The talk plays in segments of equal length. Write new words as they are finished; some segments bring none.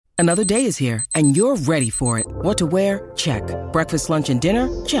Another day is here, and you're ready for it. What to wear? Check. Breakfast, lunch, and dinner?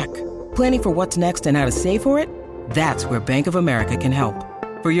 Check. Planning for what's next and how to save for it? That's where Bank of America can help.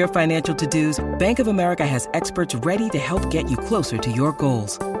 For your financial to-dos, Bank of America has experts ready to help get you closer to your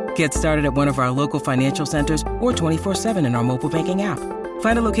goals. Get started at one of our local financial centers or 24/7 in our mobile banking app.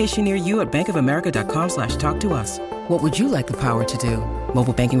 Find a location near you at bankofamerica.com/talktous. What would you like the power to do?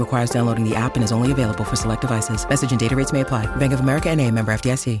 Mobile banking requires downloading the app and is only available for select devices. Message and data rates may apply. Bank of America N.A., member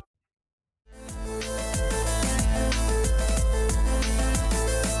FDIC.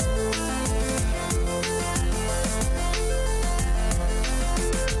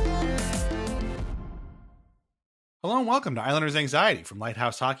 Hello and welcome to Islanders Anxiety from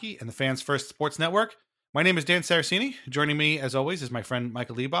Lighthouse Hockey and the Fans First Sports Network. My name is Dan Saracini. Joining me, as always, is my friend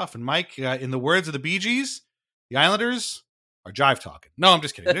Michael Leboff. And Mike, in the words of the Bee Gees, the Islanders are jive talking. No, I'm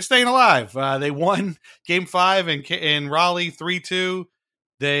just kidding. They're staying alive. They won Game 5 in Raleigh 3-2.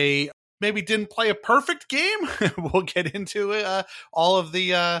 They maybe didn't play a perfect game. We'll get into all of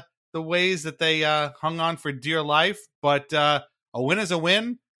the ways that they hung on for dear life. But a win is a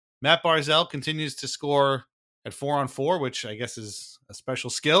win. Matt Barzal continues to score at 4-on-4, which I guess is a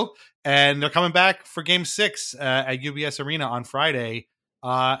special skill. And they're coming back for Game 6 at UBS Arena on Friday.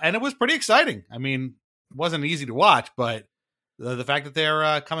 And it was pretty exciting. I mean, it wasn't easy to watch, but the fact that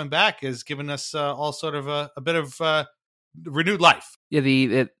they're coming back has given us all sort of a bit of renewed life. Yeah,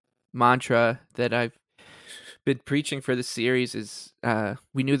 the mantra that I've been preaching for the series is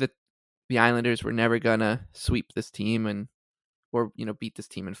we knew that the Islanders were never going to sweep this team or beat this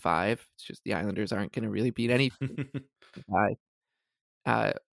team in 5. It's just the Islanders aren't going to really beat any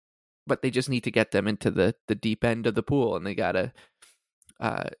 5. But they just need to get them into the deep end of the pool, and they got to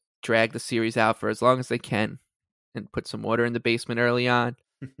drag the series out for as long as they can and put some water in the basement early on.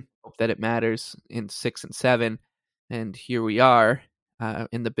 Hope that it matters in 6 and 7. And here we are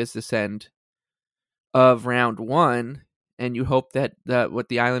in the business end of round 1, and you hope that what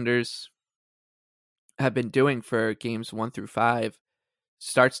the Islanders have been doing for games 1 through 5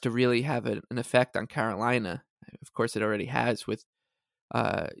 starts to really have an effect on Carolina. Of course, it already has with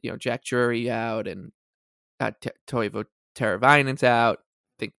Jack Drury out and Toivo Teravainen's out.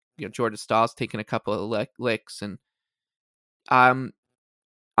 I think Jordan Stahl's taken a couple of licks, and I'm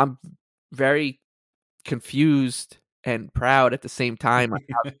very confused and proud at the same time. I'm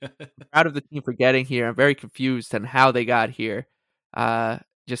proud of the team for getting here. I'm very confused on how they got here.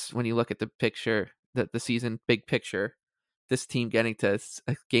 Just when you look at the picture, the season big picture, this team getting to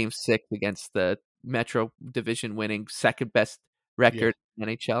Game 6 against the Metro Division winning second best record in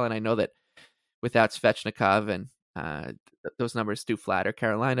NHL. And I know that without Svechnikov and those numbers do flatter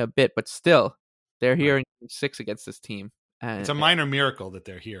Carolina a bit, but still they're here in Game 6 against this team. And it's a minor miracle that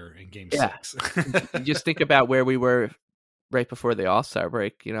they're here in Game 6. You just think about where we were right before the All-Star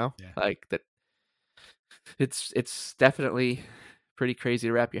break, like that. It's definitely pretty crazy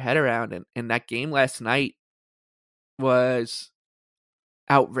to wrap your head around. And that game last night was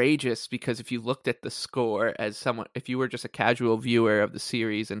outrageous because if you looked at the score as someone, if you were just a casual viewer of the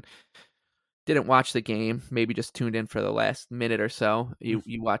series and didn't watch the game, maybe just tuned in for the last minute or so,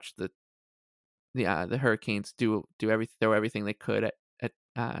 you watched the Hurricanes throw everything they could at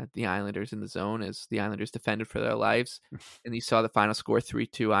the Islanders in the zone as the Islanders defended for their lives, and you saw the final score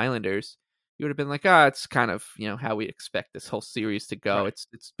 3-2 Islanders. You would have been like, it's kind of how we expect this whole series to go. Right.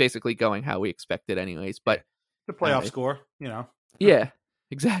 It's basically going how we expected anyways. But the playoff score, Yeah,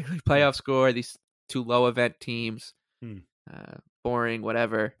 exactly. Playoff score. These two low event teams, boring,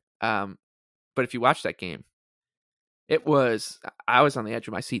 whatever. But if you watch that game, I was on the edge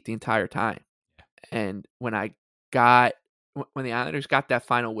of my seat the entire time. And when the Islanders got that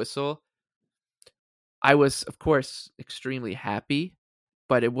final whistle, I was, of course, extremely happy,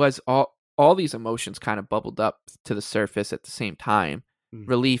 but it was all these emotions kind of bubbled up to the surface at the same time.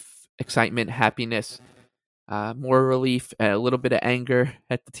 Relief, excitement, happiness, more relief, and a little bit of anger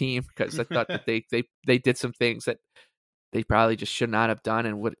at the team because I thought that they did some things that they probably just should not have done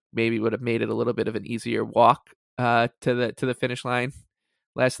and would have made it a little bit of an easier walk to the finish line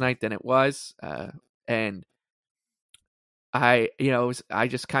last night than it was. And I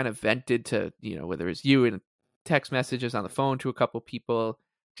just kind of vented to, whether it's you and text messages on the phone to a couple people,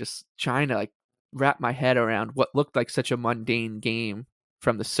 just trying to wrap my head around what looked like such a mundane game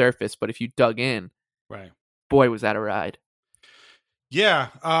from the surface. But if you dug in, right, boy, was that a ride. Yeah.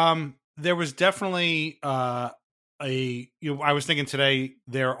 There was definitely I was thinking today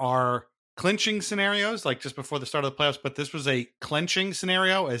there are clinching scenarios just before the start of the playoffs, but this was a clenching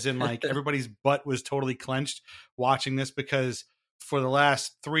scenario, as in everybody's butt was totally clenched watching this, because for the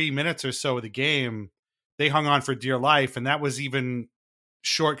last 3 minutes or so of the game, they hung on for dear life. And that was even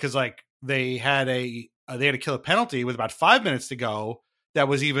short because like they had to kill a penalty with about 5 minutes to go. That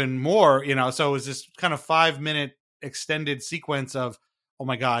was even more, so it was this kind of 5-minute extended sequence of, oh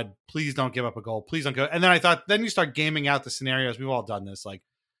my God, please don't give up a goal. Please don't go. And then I thought, then you start gaming out the scenarios. We've all done this. Like,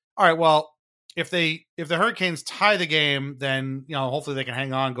 all right, well, if the Hurricanes tie the game, then, hopefully they can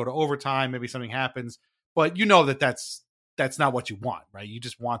hang on, go to overtime. Maybe something happens, but that's not what you want, right? You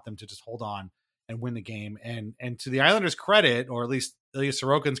just want them to just hold on and win the game. And to the Islanders' credit, or at least Ilya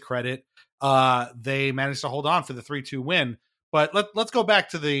Sorokin's credit, they managed to hold on for the 3-2 win. But let's go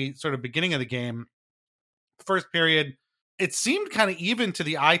back to the sort of beginning of the game. First period, it seemed kind of even to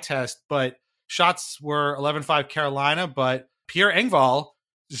the eye test, but shots were 11-5 Carolina. But Pierre Engvall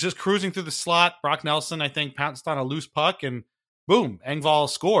is just cruising through the slot. Brock Nelson, I think, pounced on a loose puck, and boom, Engvall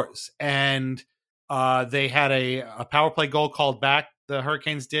scores. And they had a power play goal called back. The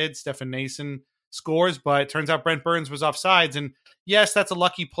Hurricanes did. Stefan Nason scores, but it turns out Brent Burns was offsides. And yes, that's a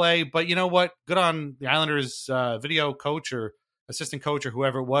lucky play, but you know what? Good on the Islanders video coach or assistant coach or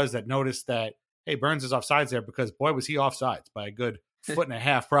whoever it was that noticed that, hey, Burns is offsides there, because boy, was he offsides by a good foot and a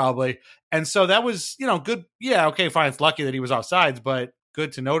half probably. And so that was, good. Yeah, okay, fine. It's lucky that he was offsides, but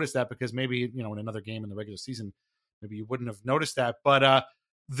good to notice that, because maybe, in another game in the regular season, maybe you wouldn't have noticed that. But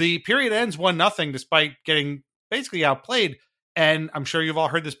the period ends 1-0 despite getting basically outplayed. And I'm sure you've all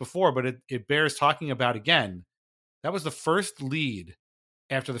heard this before, but it bears talking about again. That was the first lead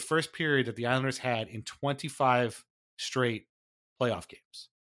after the first period that the Islanders had in 25 straight playoff games.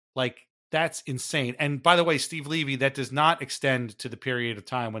 Like, that's insane. And by the way, Steve Levy, that does not extend to the period of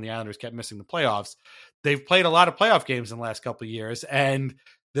time when the Islanders kept missing the playoffs. They've played a lot of playoff games in the last couple of years, and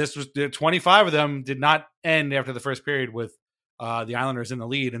this was 25 of them did not end after the first period with the Islanders in the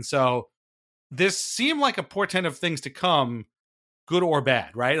lead. And so this seemed like a portent of things to come, good or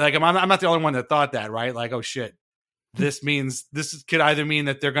bad, right? Like, I'm not the only one that thought that, right? Like, oh shit, this could either mean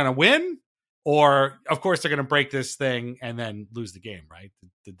that they're going to win, or of course they're going to break this thing and then lose the game, right?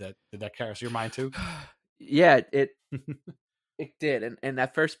 Did that cross your mind too? Yeah, it did. And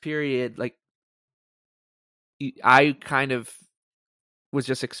that first period, like, I kind of was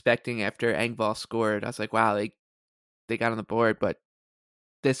just expecting after Engvall scored, I was like, wow, they got on the board, but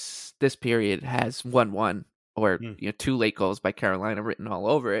this period has 1-1 or 2 late goals by Carolina written all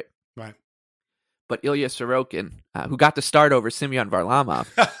over it. Right. But Ilya Sorokin, who got the start over Semyon Varlamov.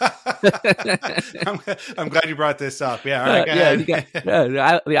 I'm glad you brought this up. Yeah, all right, go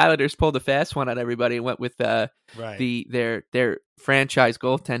ahead. The Islanders pulled a fast one on everybody and went with their franchise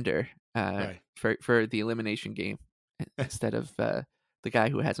goaltender for the elimination game instead of the guy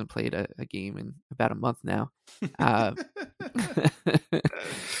who hasn't played a game in about a month now.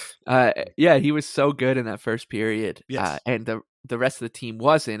 Yeah, he was so good in that first period. Yes. And the rest of the team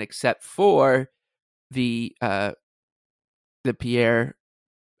wasn't, except for the Pierre,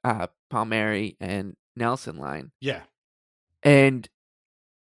 Palmieri, and Nelson line. Yeah. And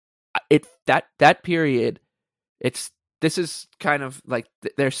that period, this is kind of like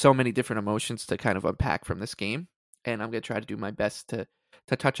there's so many different emotions to kind of unpack from this game, and I'm going to try to do my best to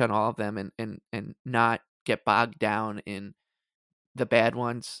touch on all of them and not get bogged down in the bad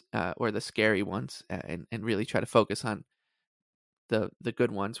ones or the scary ones, and really try to focus on the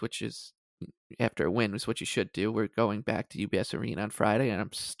good ones, which is, after a win, is what you should do. We're going back to UBS Arena on Friday, and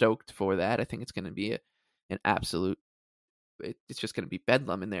I'm stoked for that. I think it's going to be an absolute. It's just going to be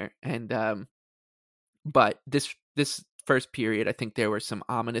bedlam in there. And but this first period, I think there were some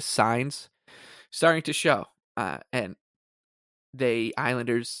ominous signs starting to show, and the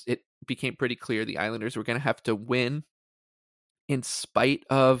Islanders. It became pretty clear the Islanders were going to have to win, in spite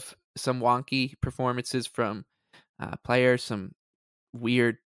of some wonky performances from players, some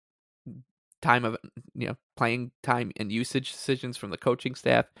weird playing time and usage decisions from the coaching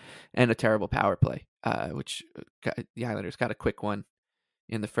staff, and a terrible power play, which the Islanders got a quick one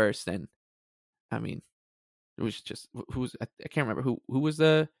in the first. And I mean, it was just I can't remember who was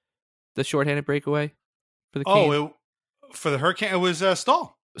the shorthanded breakaway for the Canes? For the Hurricane, it was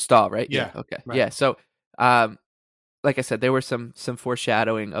Stahl, right? Yeah. Okay. Right. Yeah. So, like I said, there were some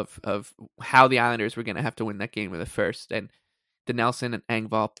foreshadowing of how the Islanders were going to have to win that game in the first, and the Nelson and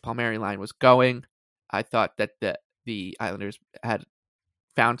Engvall Palmieri line was going. I thought that the Islanders had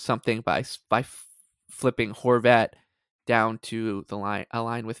found something by flipping Horvat down to a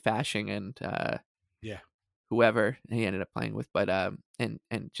line with Fasching and whoever he ended up playing with, but and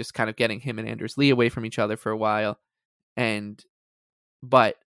just kind of getting him and Anders Lee away from each other for a while,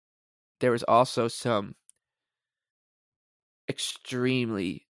 but there was also some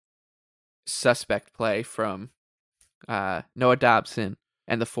extremely suspect play from Noah Dobson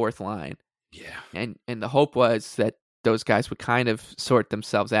and the fourth line. Yeah. And the hope was that those guys would kind of sort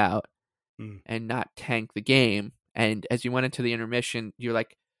themselves out Mm. and not tank the game. And as you went into the intermission, you're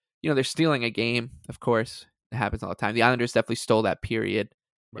like, they're stealing a game, of course. It happens all the time. The Islanders definitely stole that period.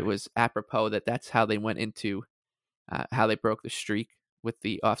 Right. It was apropos that's how they went into how they broke the streak with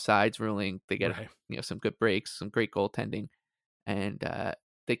the offsides ruling. They get some good breaks, some great goaltending, and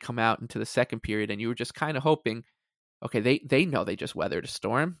they come out into the second period, and you were just kind of hoping, okay, they know they just weathered a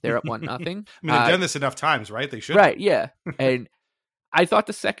storm. They're up 1-0. I mean, they've done this enough times, right? They should. Right, yeah. And I thought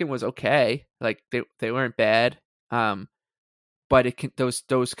the second was okay. Like they weren't bad. But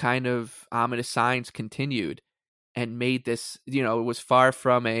those kind of ominous signs continued and made this, it was far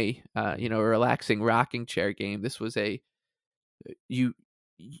from a relaxing rocking chair game. This was the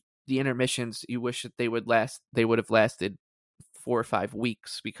intermissions, you wish that they would have lasted 4 or 5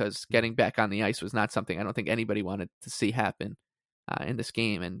 weeks, because getting back on the ice was not something I don't think anybody wanted to see happen in this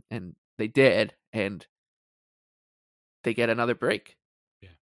game, and they did, and they get another break.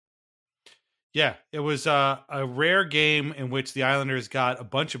 Yeah, it was a rare game in which the Islanders got a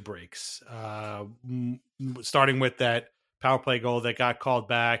bunch of breaks, starting with that power play goal that got called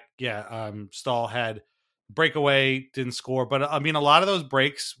back. Yeah, Stahl had breakaway, didn't score. But, I mean, a lot of those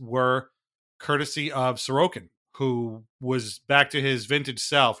breaks were courtesy of Sorokin, who was back to his vintage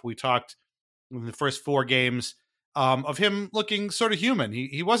self. We talked in the first 4 games of him looking sort of human.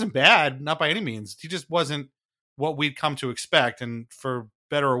 He wasn't bad, not by any means. He just wasn't what we'd come to expect. And for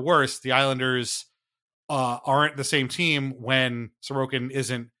better or worse, the Islanders aren't the same team when Sorokin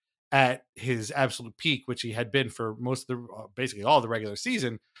isn't at his absolute peak, which he had been for most of the basically all the regular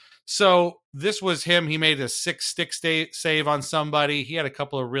season. So this was him. He made a 6-stick save on somebody. He had a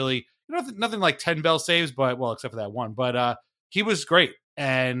couple of really nothing like 10 bell saves, but except for that one. But he was great,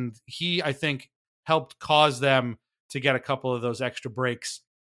 and he, I think, helped cause them to get a couple of those extra breaks.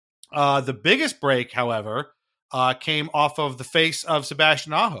 The biggest break, however, came off of the face of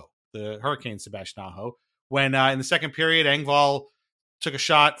Sebastian Aho, the Hurricane Sebastian Aho, when in the second period, Engvall took a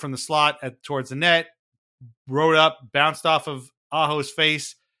shot from the slot towards the net, rode up, bounced off of Aho's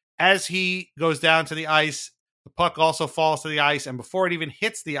face. As he goes down to the ice, the puck also falls to the ice, and before it even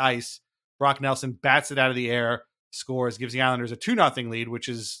hits the ice, Brock Nelson bats it out of the air, scores, gives the Islanders a 2-0 lead, which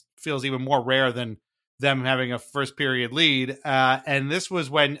feels even more rare than them having a first period lead. And this was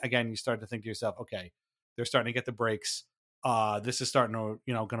when, again, you start to think to yourself, okay, they're starting to get the breaks. This is starting to,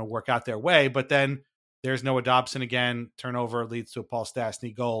 going to work out their way. But then there's Noah Dobson again. Turnover leads to a Paul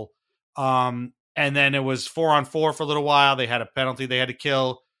Stastny goal. And then it was 4-on-4 for a little while. They had a penalty they had to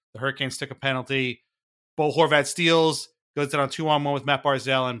kill. The Hurricanes took a penalty. Bo Horvat steals, goes down on 2-on-1 with Matt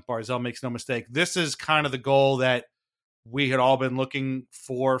Barzal, and Barzal makes no mistake. This is kind of the goal that we had all been looking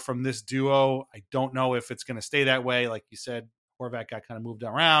for from this duo. I don't know if it's going to stay that way. Like you said, Horvat got kind of moved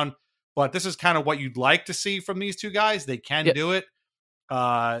around. But this is kind of what you'd like to see from these two guys. They can do it.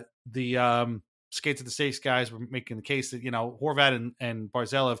 The Skates at the Stakes guys were making the case that, Horvat and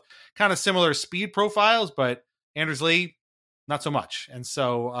Barzal have kind of similar speed profiles, but Anders Lee, not so much. And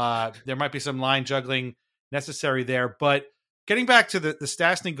so there might be some line juggling necessary there. But getting back to the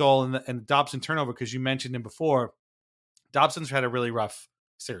Stastny goal and the Dobson turnover, because you mentioned him before, Dobson's had a really rough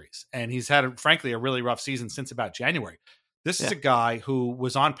series. And he's had, frankly, a really rough season since about January. This is a guy who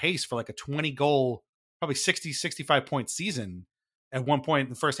was on pace for like a 20-goal, probably 60, 65-point season at one point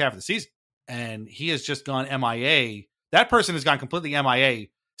in the first half of the season. And he has just gone MIA. That person has gone completely MIA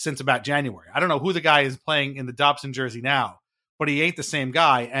since about January. I don't know who the guy is playing in the Dobson jersey now, but he ain't the same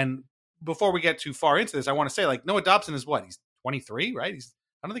guy. And before we get too far into this, I want to say, like, Noah Dobson is what? He's 23, right?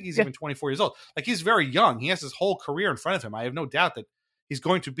 I don't think he's even 24 years old. Like, he's very young. He has his whole career in front of him. I have no doubt that he's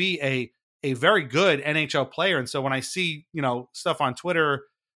going to be a very good NHL player. And so when I see, stuff on Twitter,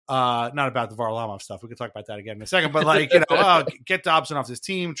 not about the Varlamov stuff, we can talk about that again in a second, but like, get Dobson off this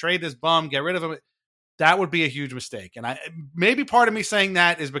team, trade this bum, get rid of him. That would be a huge mistake. And maybe part of me saying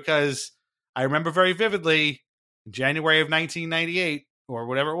that is because I remember very vividly January of 1998 or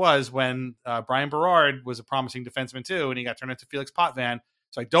whatever it was when Brian Berard was a promising defenseman too, and he got turned into Felix Potvin.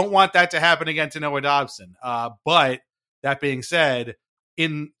 So I don't want that to happen again to Noah Dobson. But that being said,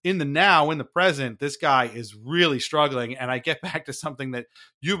 in the now, in the present, this guy is really struggling. And I get back to something that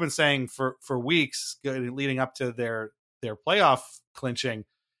you've been saying for weeks leading up to their playoff clinching.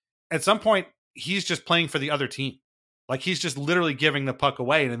 At some point, he's just playing for the other team. Like, he's just literally giving the puck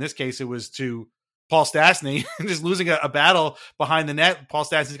away. And in this case, it was to Paul Stastny, just losing a battle behind the net. Paul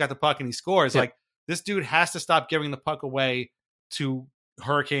Stastny's got the puck and he scores. Like, this dude has to stop giving the puck away to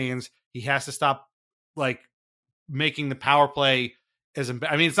Hurricanes. He has to stop, like, making the power play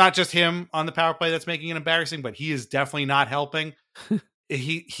it's not just him on the power play that's making it embarrassing, but he is definitely not helping.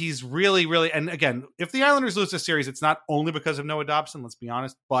 he's really, really, and again, if the Islanders lose this series, it's not only because of Noah Dobson, let's be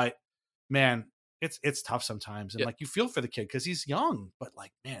honest, but man, it's tough sometimes. And like, you feel for the kid because he's young, but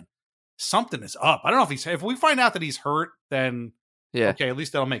like, man, something is up. I don't know if we find out that he's hurt, then okay, at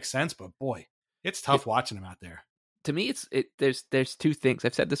least that'll make sense. But boy, it's tough watching him out there. To me, there's two things.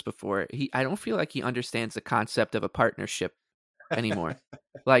 I've said this before. I don't feel like he understands the concept of a partnership anymore.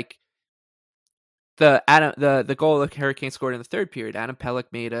 Like the goal the Hurricanes scored in the third period, Adam Pelech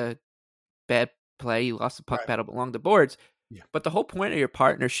made a bad play. He lost the puck battle along the boards. Yeah. But the whole point of your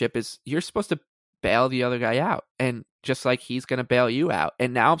partnership is you're supposed to bail the other guy out, and just like he's going to bail you out.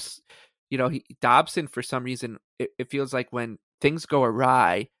 And now, Dobson, for some reason, it feels like when things go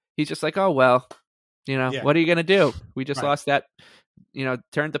awry, he's just like, oh well, what are you going to do? We just lost that,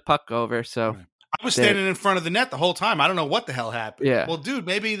 turned the puck over. So I was standing in front of the net the whole time. I don't know what the hell happened. Yeah. Well, dude,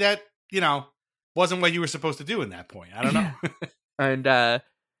 maybe that wasn't what you were supposed to do in that point. I don't know. And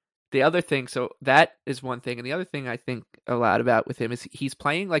the other thing, so that is one thing. And the other thing I think a lot about with him is he's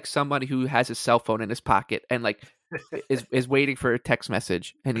playing like somebody who has his cell phone in his pocket and like is waiting for a text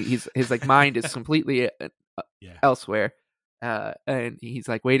message. And his like mind is completely elsewhere. And he's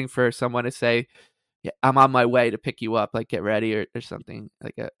like waiting for someone to say, yeah, I'm on my way to pick you up, like get ready or something,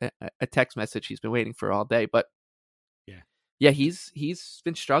 like a text message he's been waiting for all day. But he's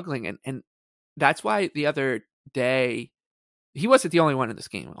been struggling. And that's why the other day, he wasn't the only one in this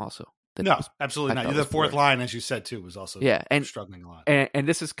game also. No, absolutely not. The fourth line, as you said, too, was also struggling a lot. And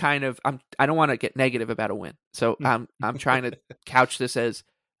this is kind of, I don't want to get negative about a win. So I'm trying to couch this as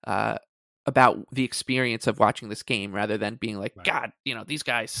about the experience of watching this game rather than being like, God, these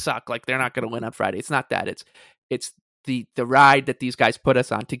guys suck. Like they're not going to win on Friday. It's not that. It's the ride that these guys put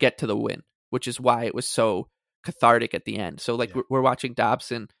us on to get to the win, which is why it was so cathartic at the end. So like we're watching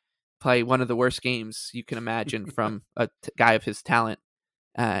Dobson play one of the worst games you can imagine from a guy of his talent,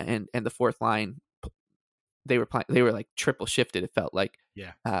 and the fourth line, they were like triple shifted. It felt like,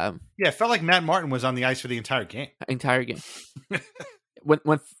 it felt like Matt Martin was on the ice for the entire game.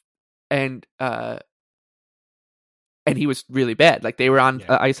 And he was really bad. Like they were on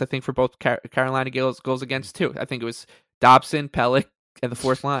ice, I think, for both Carolina goals against too. I think it was Dobson, Pelech, and the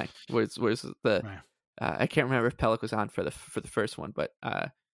fourth line was the. I can't remember if Pelech was on for the first one, but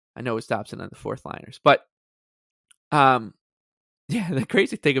I know it was Dobson and the fourth liners. But the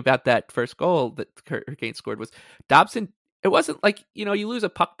crazy thing about that first goal that Hurricane scored was Dobson. It wasn't like you lose a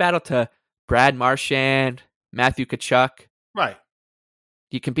puck battle to Brad Marchand, Matthew Tkachuk. Right.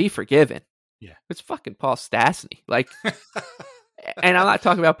 You can be forgiven. Yeah. It's fucking Paul Stastny. Like, and I'm not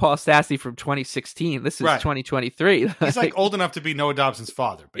talking about Paul Stastny from 2016. This is 2023. He's like old enough to be Noah Dobson's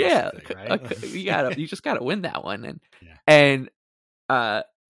father, basically, right? You just gotta win that one. And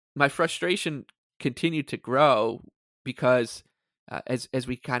my frustration continued to grow because as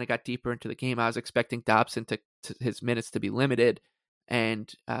we kind of got deeper into the game, I was expecting Dobson to his minutes to be limited.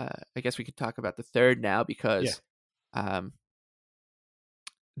 And I guess we could talk about the third now because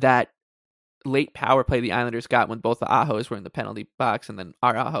that late power play the Islanders got when both the Ahos were in the penalty box and then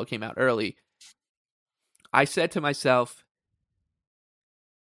our Aho came out early. I said to myself,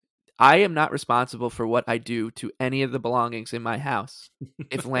 I am not responsible for what I do to any of the belongings in my house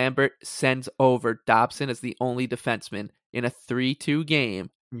if Lambert sends over Dobson as the only defenseman in a 3-2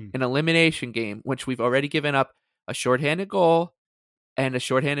 game, an elimination game, which we've already given up a shorthanded goal and a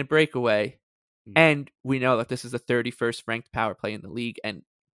shorthanded breakaway. And we know that this is the 31st ranked power play in the league and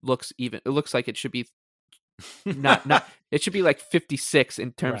it looks like it should be not it should be like 56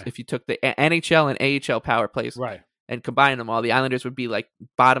 in terms if you took the NHL and AHL power plays and combine them all. The Islanders would be like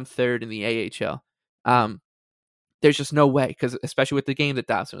bottom third in the AHL. There's just no way, because especially with the game that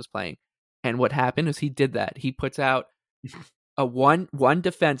Dobson was playing. And what happened is he did that. He puts out a one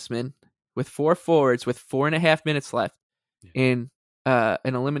defenseman with 4 forwards with 4.5 minutes left in an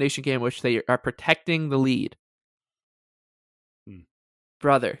elimination game, which they are protecting the lead.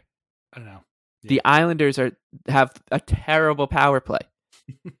 Brother, I don't know. The Islanders have a terrible power play.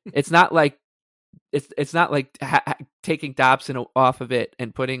 It's not like taking Dobson off of it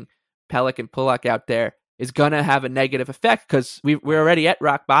and putting Pelech and Pulock out there is gonna have a negative effect because we're already at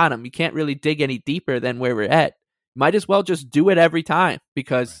rock bottom. You can't really dig any deeper than where we're at. Might as well just do it every time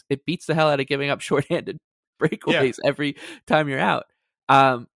because it beats the hell out of giving up shorthanded breakaways every time you're out.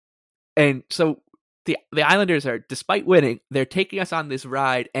 And so the Islanders are, despite winning, they're taking us on this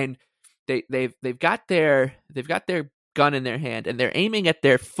ride, and they've got their gun in their hand and they're aiming at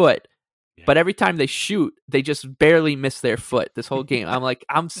their foot. But every time they shoot, they just barely miss their foot this whole game.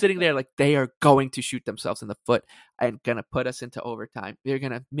 I'm sitting there like they are going to shoot themselves in the foot and going to put us into overtime. They're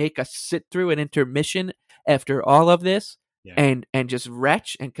going to make us sit through an intermission after all of this. and just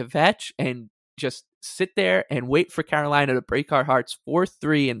retch and kvetch and just sit there and wait for Carolina to break our hearts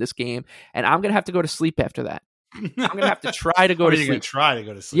 4-3 in this game. And I'm going to have to go to sleep after that. I'm going to have to try to go to sleep. You're going to try to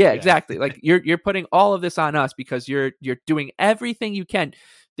go to sleep. Yeah, exactly. Like you're putting all of this on us because you're doing everything you can.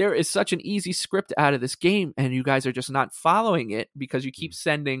 There is such an easy script out of this game, and you guys are just not following it because you keep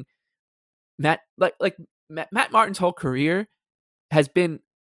sending Matt Martin's whole career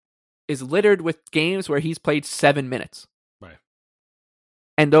is littered with games where he's played 7 minutes. Right.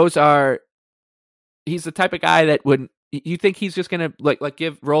 And he's the type of guy that you think he's just going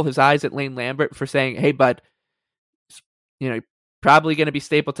to roll his eyes at Lane Lambert for saying, "Hey, bud, you're probably going to be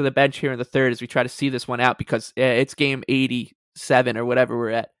stapled to the bench here in the third as we try to see this one out because it's game 87 or whatever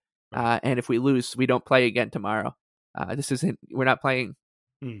we're at. And if we lose, we don't play again tomorrow. We're not playing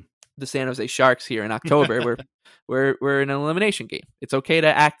the San Jose Sharks here in October. we're in an elimination game. It's okay to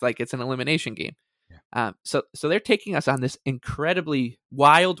act like it's an elimination game." Yeah. So they're taking us on this incredibly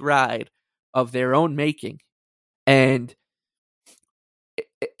wild ride of their own making, and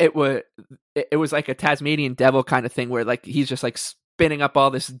it was like a Tasmanian devil kind of thing where like he's just like spinning up all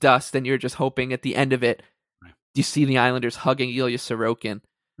this dust, and you're just hoping at the end of it, you see the Islanders hugging Ilya Sorokin.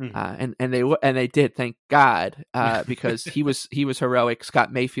 And they did, thank God, because he was heroic.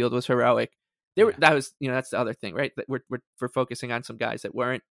 Scott Mayfield was heroic. That's the other thing, right? That we're focusing on some guys that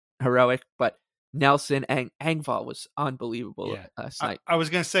weren't heroic, but Nelson and Engvall was unbelievable. I was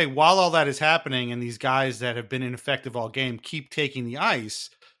going to say, while all that is happening and these guys that have been ineffective all game keep taking the ice,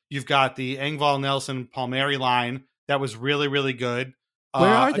 you've got the Engvall, Nelson, Palmieri line that was really, really good. Where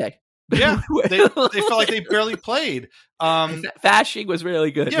are they? Yeah, they felt like they barely played. Fashing was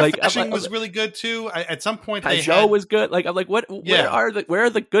really good. Yeah, Fashing was really good too. At some point, Pajot was good. Like I'm like, what? Yeah. Where are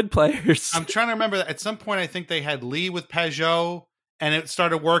the good players? I'm trying to remember. At some point, I think they had Lee with Pajot, and it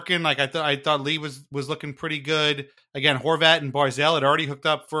started working. Like I thought Lee was looking pretty good. Again, Horvat and Barzal had already hooked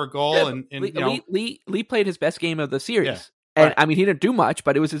up for a goal, and Lee played his best game of the series. Yeah. And right. I mean, he didn't do much,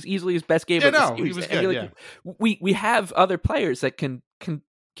 but it was easily his best game of the series. He was good. We have other players that can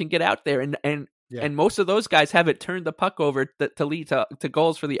get out there, and most of those guys haven't turned the puck over to lead to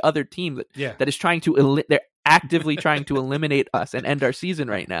goals for the other team that is trying to they're actively trying to eliminate us and end our season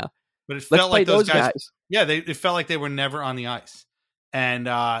right now. But it felt like those guys. Yeah, it felt like they were never on the ice, and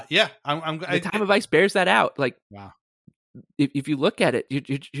the time of ice bears that out. Like, wow, if you look at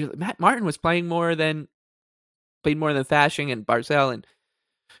it, Matt Martin was playing more than Fashing and Barzal, and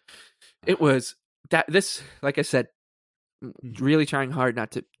it was that this, like I said, really trying hard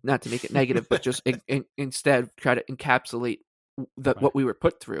not to make it negative, but just instead try to encapsulate what we were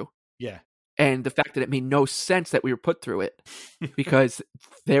put through. Yeah. And the fact that it made no sense that we were put through it because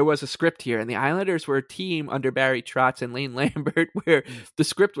there was a script here, and the Islanders were a team under Barry Trotz and Lane Lambert where the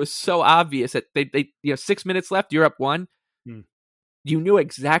script was so obvious that they 6 minutes left, you're up 1. You knew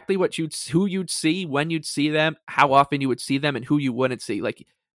exactly who you'd see, when you'd see them, how often you would see them, and who you wouldn't see. Like,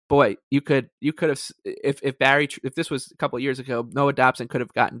 boy, you could have if this was a couple of years ago, Noah Dobson could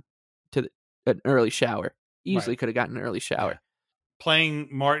have gotten to an early shower. Easily could have gotten an early shower. Yeah. Playing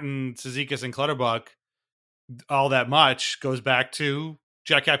Martin, Cizikas, and Clutterbuck all that much goes back to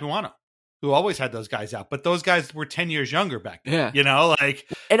Jack Capuano, who always had those guys out. But those guys were 10 years younger back then. Yeah.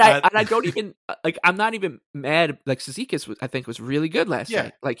 And I don't even I'm not even mad. Like Cizikas, I think was really good last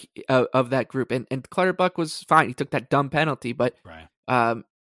night. Like of that group, and Clutterbuck was fine. He took that dumb penalty, but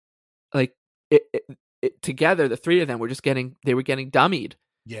like it together, the three of them were getting dummied.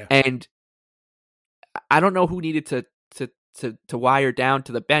 Yeah. And I don't know who needed to wire down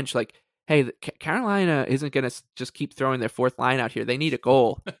to the bench. Like, hey, Carolina isn't going to just keep throwing their fourth line out here. They need a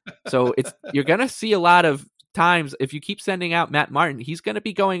goal. So you're going to see a lot of times if you keep sending out Matt Martin, he's going to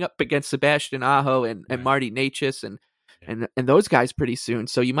be going up against Sebastian Aho and Marty Necas and those guys pretty soon.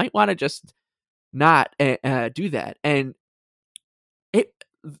 So you might want to just not do that. And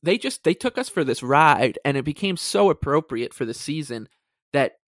they took us for this ride, and it became so appropriate for the season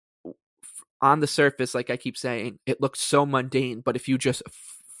that on the surface, like I keep saying, it looks so mundane. But if you just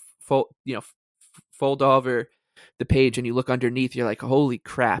fold over the page and you look underneath, you're like, holy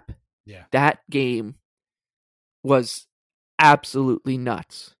crap. Yeah. That game was absolutely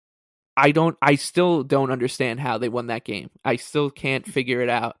nuts. I still don't understand how they won that game. I still can't figure it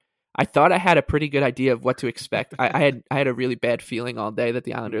out. I thought I had a pretty good idea of what to expect. I had a really bad feeling all day that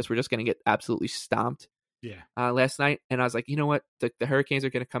the Islanders were just going to get absolutely stomped. Last night, and I was like, you know what? The Hurricanes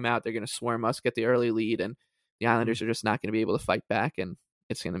are going to come out. They're going to swarm us, get the early lead, and the Islanders are just not going to be able to fight back, and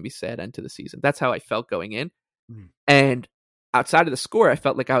it's going to be sad end to the season. That's how I felt going in. And outside of the score, I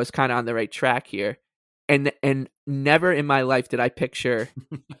felt like I was kind of on the right track here. And never in my life did I picture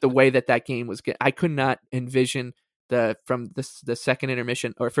the way that game was. I could not envision the second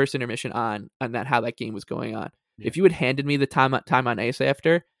intermission or first intermission on that how that game was going on. Yeah. If you had handed me the time on ice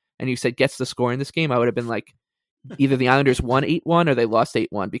after and you said gets the score in this game, I would have been like, either the Islanders won 8-1 or they lost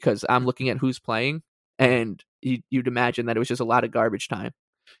 8-1, because I'm looking at who's playing, and you'd imagine that it was just a lot of garbage time.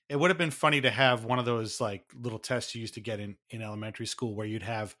 It would have been funny to have one of those like little tests you used to get in elementary school where you'd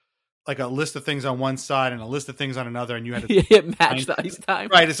have like a list of things on one side and a list of things on another, and you had to match the ice time.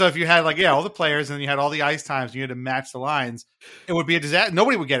 Right. So if you had like, all the players and then you had all the ice times and you had to match the lines, it would be a disaster.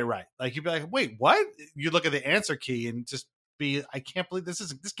 Nobody would get it right. Like you'd be like, wait, what? You'd look at the answer key and just be, I can't believe this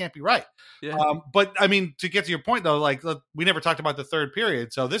can't be right. Yeah. But I mean, to get to your point though, like we never talked about the third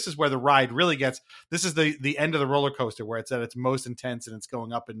period. So this is where the ride really gets, this is the end of the roller coaster where it's at its most intense and it's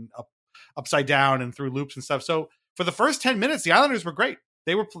going up and upside down and through loops and stuff. So for the first 10 minutes, the Islanders were great.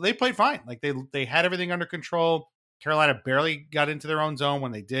 They played fine. Like they had everything under control. Carolina barely got into their own zone.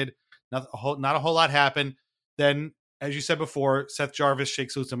 When they did, not a whole lot happened. Then, as you said before, Seth Jarvis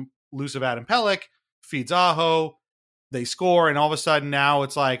shakes loose of Adam Pelech, feeds Aho. They score, and all of a sudden now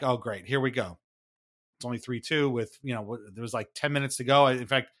it's like, oh, great, here we go. It's only 3-2 with, there was like 10 minutes to go. In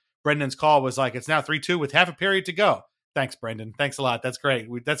fact, Brendan's call was like, it's now 3-2 with half a period to go. Thanks, Brendan. Thanks a lot. That's great.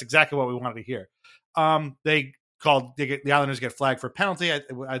 That's exactly what we wanted to hear. The Islanders get flagged for penalty.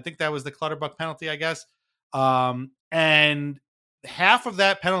 I think that was the Clutterbuck penalty, I guess. And half of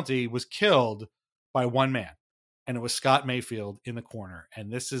that penalty was killed by one man, and it was Scott Mayfield in the corner.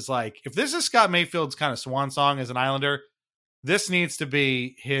 And this is like, if this is Scott Mayfield's kind of swan song as an Islander, this needs to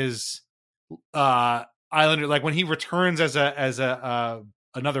be his Islander. Like when he returns as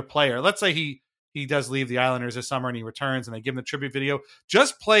another player. Let's say he does leave the Islanders this summer and he returns and they give him the tribute video.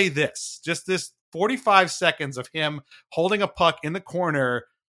 Just play this 45 seconds of him holding a puck in the corner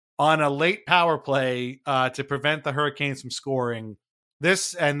on a late power play to prevent the Hurricanes from scoring.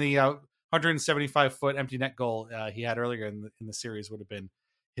 This and the 175-foot empty net goal he had earlier in the series would have been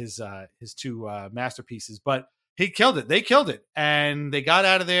his two masterpieces. But he killed it. They killed it, and they got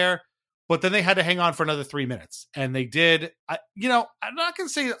out of there. But then they had to hang on for another 3 minutes, and they did. I'm not going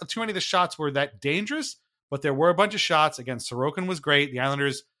to say too many of the shots were that dangerous, but there were a bunch of shots. Again, Sorokin was great. The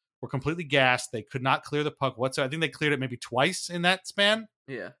Islanders were completely gassed. They could not clear the puck whatsoever. I think they cleared it maybe twice in that span.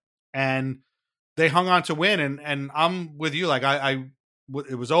 Yeah. And they hung on to win. And I'm with you. Like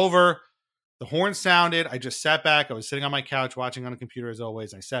it was over. The horn sounded. I just sat back. I was sitting on my couch watching on a computer as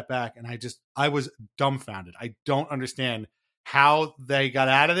always. I sat back and I was dumbfounded. I don't understand how they got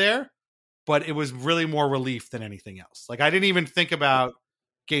out of there, but it was really more relief than anything else. Like I didn't even think about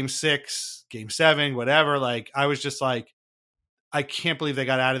game 6, game 7, whatever. Like I was just like, I can't believe they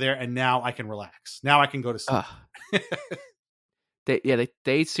got out of there, and now I can relax. Now I can go to sleep.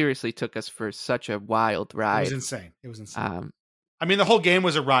 They seriously took us for such a wild ride. It was insane. I mean, the whole game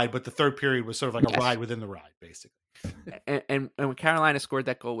was a ride, but the third period was sort of like a ride within the ride, basically. and when Carolina scored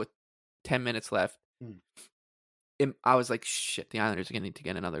that goal with 10 minutes left, I was like, shit, the Islanders are going to need to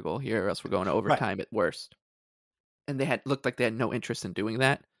get another goal here, or else we're going to overtime at worst. And they looked like they had no interest in doing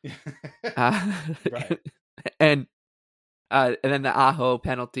that. Right. And then the Aho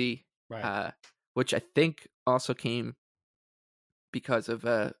penalty, right. Which I think also came because of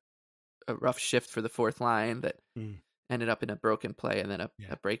a rough shift for the fourth line that ended up in a broken play, and then a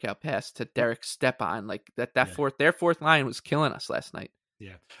breakout pass to Derek Stepan. Like their fourth line was killing us last night.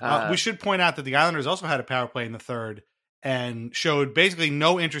 Yeah. We should point out that the Islanders also had a power play in the third and showed basically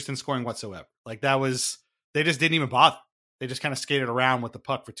no interest in scoring whatsoever. Like they just didn't even bother. They just kind of skated around with the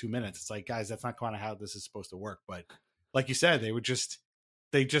puck for 2 minutes. It's like, guys, that's not kind of how this is supposed to work. But like you said,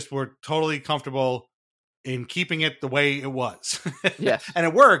 they just were totally comfortable in keeping it the way it was. Yes. And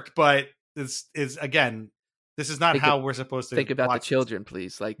it worked, but it's again, this is not how we're supposed to think about the children,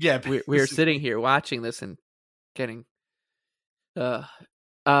 please. Like, we're sitting here watching this and getting, I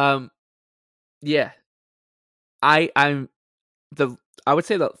would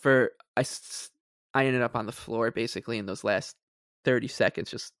say that I ended up on the floor basically in those last 30 seconds,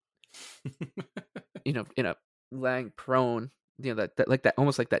 just, in a laying prone, that like that,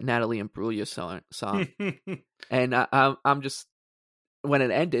 almost like that Natalie Imbruglia song. And I'm just, when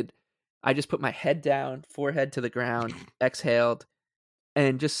it ended, I just put my head down, forehead to the ground, exhaled,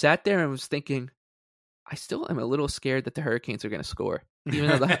 and just sat there and was thinking, I still am a little scared that the Hurricanes are going to score, even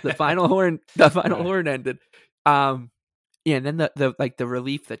though the final horn ended. And then the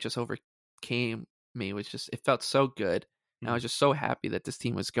relief that just overcame me was just, it felt so good. And I was just so happy that this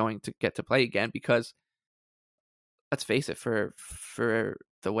team was going to get to play again, because let's face it, for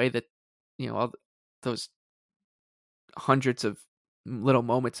the way that, all those hundreds of little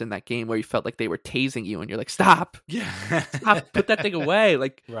moments in that game where you felt like they were tasing you and you're like, stop, stop, put that thing away.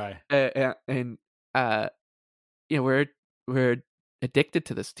 Like, right. we're addicted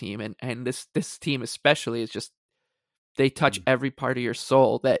to this team, and this team especially is just, they touch every part of your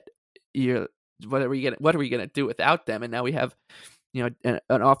soul that you're, what are we gonna do without them? And now we have, an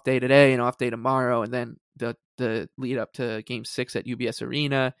off day today, an off day tomorrow, and then the lead up to Game 6 at UBS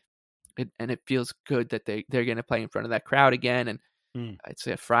Arena, and it feels good that they're going to play in front of that crowd again. And it's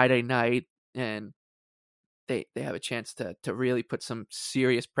a Friday night, and they have a chance to really put some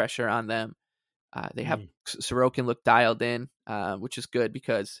serious pressure on them. They have Sorokin look dialed in, which is good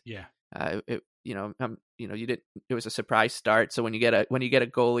because it was a surprise start. So when you get a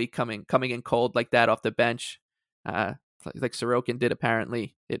goalie coming in cold like that off the bench, like Sorokin did,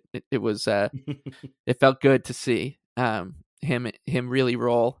 apparently it was it felt good to see him really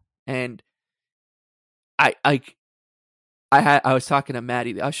roll. And I was talking to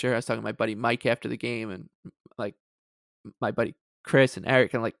Maddie the usher, I was talking to my buddy Mike after the game, and like my buddy Chris and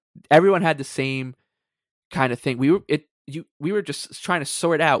Eric, and like everyone had the same kind of thing. We were just trying to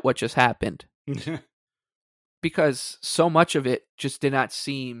sort out what just happened because so much of it just did not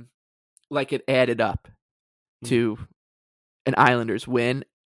seem like it added up to an Islanders win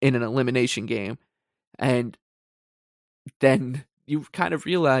in an elimination game. And then you kind of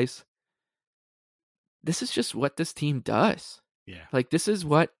realize this is just what this team does. Yeah. Like, this is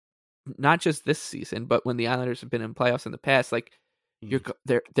what, not just this season, but when the Islanders have been in playoffs in the past, like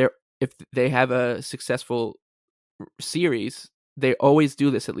they're if they have a successful series, they always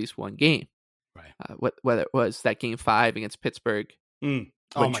do this at least one game. Right. Whether it was that Game 5 against Pittsburgh, when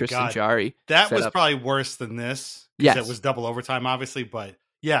Tristan Jarry, that was probably worse than this. Yes, it was double overtime, obviously. But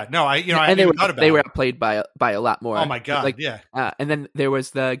yeah, no, I they were outplayed by a lot more. Oh my god, and then there was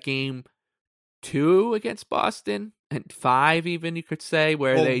the Game 2 against Boston, and 5 even, you could say,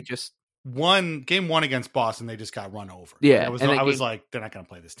 where they just Game 1 against Boston, they just got run over. Yeah, I was like, they're not going to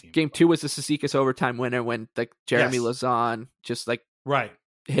play this team. Game 2 was the Cizikas overtime winner when like Jeremy Lauzon just like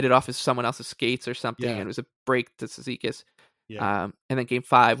hit it off of someone else's skates or something, and it was a break to Cizikas. Yeah. And then Game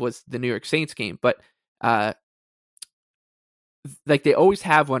 5 was the New York Saints game, but like they always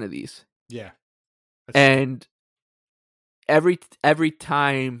have one of these. Yeah. And every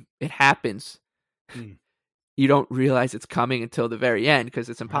time it happens, you don't realize it's coming until the very end, because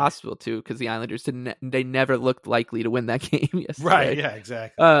it's impossible to, because the Islanders they never looked likely to win that game yesterday. Right, yeah,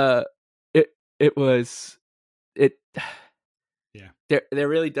 exactly. It was yeah. There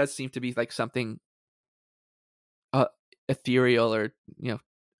really does seem to be like something ethereal or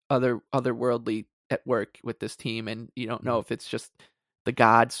otherworldly at work with this team, and you don't know if it's just the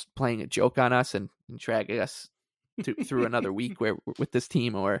gods playing a joke on us and dragging us through another week with this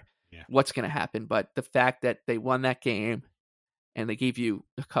team, or what's going to happen. But the fact that they won that game and they gave you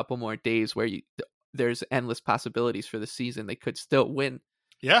a couple more days where there's endless possibilities for the season, they could still win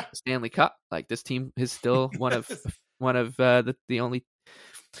the Stanley Cup. Like, this team is still one of the only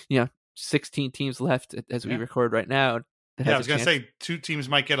 16 teams left as we record right now. I was going to say 2 teams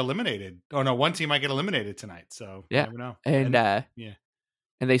might get eliminated. Oh no, 1 team might get eliminated tonight. So you never know. And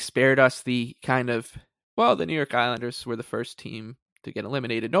they spared us the kind of, the New York Islanders were the first team to get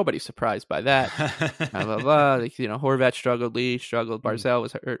eliminated. Nobody's surprised by that. Blah, blah, blah. Like, Horvat struggled, Lee struggled, Barzal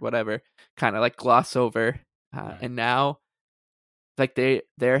was hurt, whatever. Kind of like gloss over. And now, like,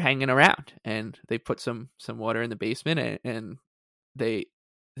 they're hanging around, and they put some water in the basement, and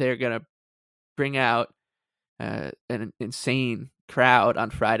they're gonna bring out an insane crowd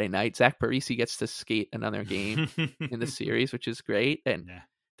on Friday night. Zach Parise gets to skate another game in the series, which is great. And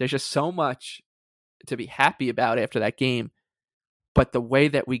there's just so much to be happy about after that game. But the way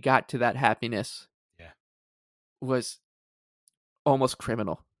that we got to that happiness was almost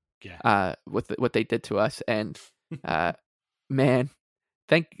criminal with what they did to us. And man,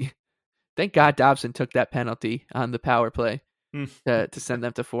 thank God Dobson took that penalty on the power play to send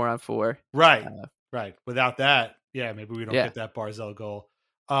them to 4-on-4. Right. Right. Without that, maybe we don't get that Barzal goal.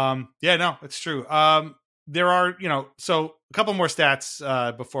 No, it's true. There are, so a couple more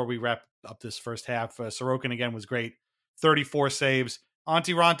stats before we wrap up this first half. Sorokin again was great. 34 saves.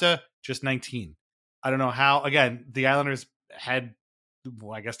 Antti Raanta, just 19. I don't know how. Again, the Islanders had,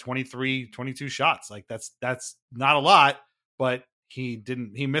 22 shots. Like, that's not a lot, but he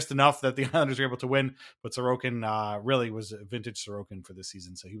missed enough that the Islanders were able to win. But Sorokin really was a vintage Sorokin for this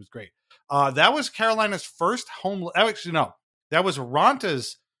season, so he was great. That was Carolina's first home. Actually, no, that was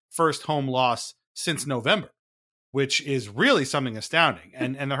Ranta's first home loss since November, which is really something astounding.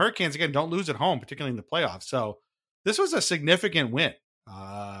 And the Hurricanes, again, don't lose at home, particularly in the playoffs. So this was a significant win.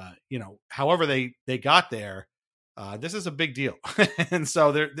 However they got there, this is a big deal. And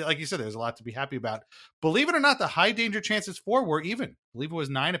so there, like you said, there's a lot to be happy about. Believe it or not, the high danger chances for were even. I believe it was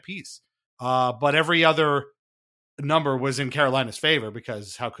 9 apiece. But every other number was in Carolina's favor,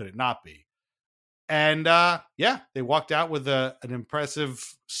 because how could it not be? And they walked out with an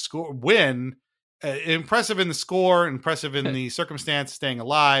impressive score win. Impressive in the score, impressive in the circumstance, staying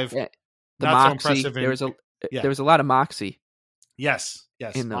alive. Yeah. The Not moxie, so impressive. There was a lot of moxie. Yes,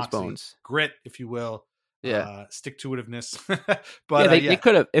 in those moxie, bones, grit, if you will. Yeah, stick to itiveness. But they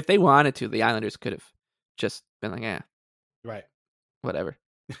could have, if they wanted to. The Islanders could have just been like, right, whatever.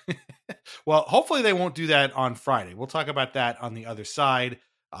 Well, hopefully they won't do that on Friday. We'll talk about that on the other side.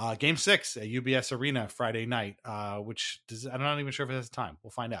 Game 6 at UBS Arena Friday night, which I'm not even sure if it has time.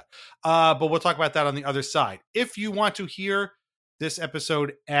 We'll find out. But we'll talk about that on the other side. If you want to hear this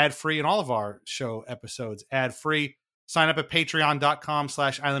episode ad-free and all of our show episodes ad-free, sign up at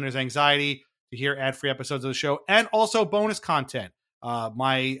patreon.com/IslandersAnxiety to hear ad-free episodes of the show and also bonus content.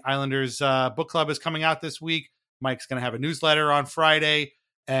 My Islanders book club is coming out this week. Mike's going to have a newsletter on Friday,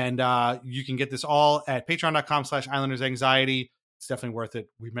 and you can get this all at patreon.com/IslandersAnxiety. It's definitely worth it.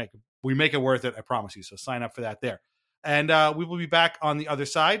 We make it worth it, I promise you. So sign up for that there. And we will be back on the other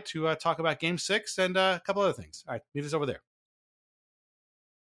side to talk about Game 6 and a couple other things. All right, meet us over there.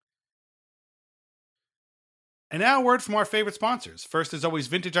 And now a word from our favorite sponsors. First, as always,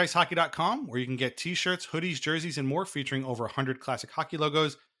 VintageIceHockey.com, where you can get t-shirts, hoodies, jerseys, and more featuring over 100 classic hockey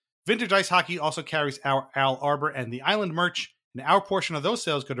logos. Vintage Ice Hockey also carries our Al Arbor and the Island merch, and our portion of those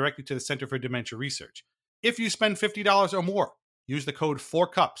sales go directly to the Center for Dementia Research. If you spend $50 or more, use the code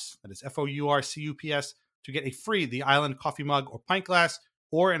 4CUPS, that is FOURCUPS, to get a free The Island coffee mug or pint glass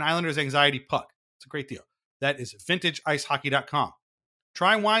or an Islanders Anxiety puck. It's a great deal. That is VintageIceHockey.com.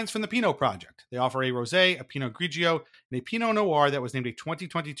 Try wines from the Pinot Project. They offer a Rosé, a Pinot Grigio, and a Pinot Noir that was named a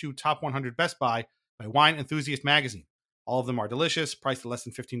 2022 Top 100 Best Buy by Wine Enthusiast magazine. All of them are delicious, priced at less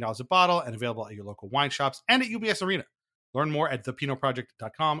than $15 a bottle, and available at your local wine shops and at UBS Arena. Learn more at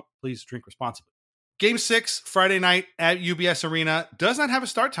thepinotproject.com. Please drink responsibly. Game 6, Friday night at UBS Arena, does not have a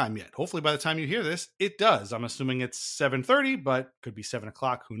start time yet. Hopefully by the time you hear this, it does. I'm assuming it's 7:30, but could be 7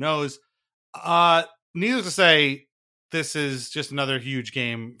 o'clock. Who knows? Needless to say, this is just another huge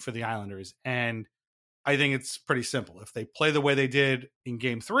game for the Islanders. And I think it's pretty simple. If they play the way they did in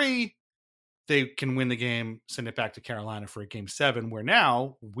Game 3, they can win the game, send it back to Carolina for a Game 7, where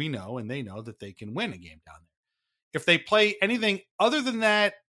now we know and they know that they can win a game down there. If they play anything other than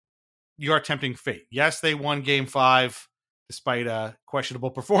that, you are tempting fate. Yes, they won Game 5 despite a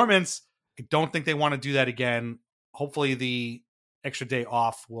questionable performance. I don't think they want to do that again. Hopefully the extra day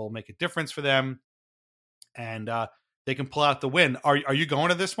off will make a difference for them, and they can pull out the win. Are you going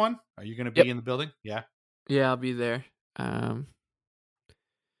to this one? Are you going to be in the building? Yeah. Yeah, I'll be there.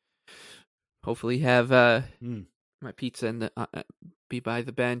 Hopefully have my pizza and be by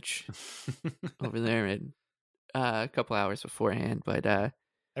the bench over there in a couple hours beforehand. But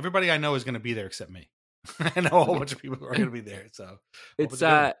everybody I know is going to be there except me. I know a whole bunch of people are going to be there. So it's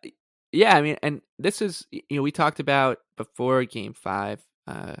yeah. I mean, and this is, we talked about before Game 5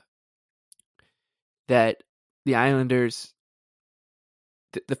 that the Islanders,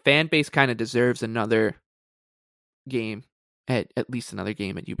 the fan base kind of deserves another game, at least another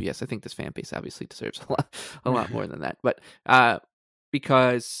game at UBS. I think this fan base obviously deserves a lot more than that, but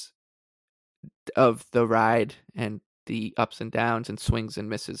because of the ride and the ups and downs and swings and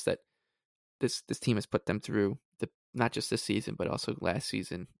misses that this team has put them through, not just this season but also last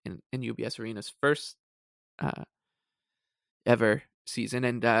season in UBS Arena's first ever season,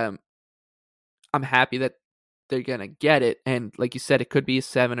 and I'm happy that they're gonna get it. And like you said, it could be a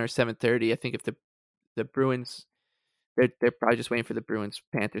 7 or 7:30. I think if the Bruins, they're probably just waiting for the Bruins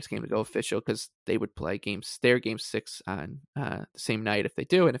Panthers game to go official, because they would play their Game 6 on the same night if they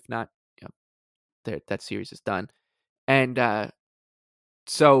do, and if not, that series is done. And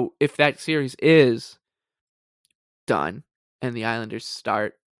so if that series is done and the Islanders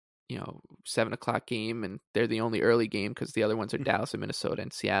start 7 o'clock game, and they're the only early game because the other ones are Dallas and Minnesota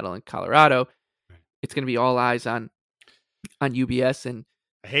and Seattle and Colorado, it's going to be all eyes on UBS. And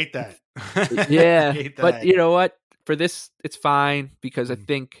I hate that. Yeah, I hate that. But you know what? For this, it's fine, because I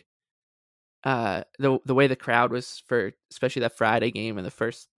think the way the crowd was for especially that Friday game in the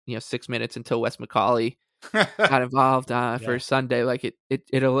first 6 minutes until Wes McCauley got involved for Sunday, like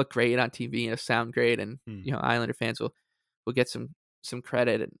it'll look great on TV and it'll sound great, and Islander fans will get some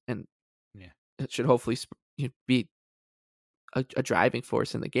credit, and it should hopefully be a driving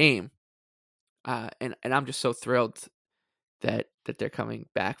force in the game. And I'm just so thrilled that they're coming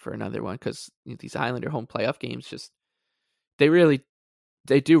back for another one, because these Islander home playoff games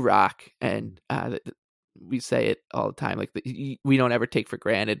they do rock, and we say it all the time, like we don't ever take for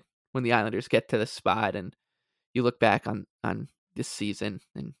granted when the Islanders get to this spot, and you look back on this season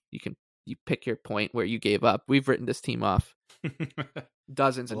and you can you pick your point where you gave up. We've written this team off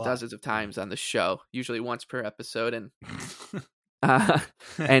dozens and dozens of times on the show, usually once per episode, and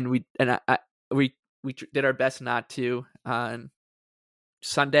and we did our best not to on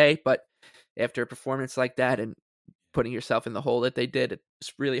Sunday, but after a performance like that and putting yourself in the hole that they did,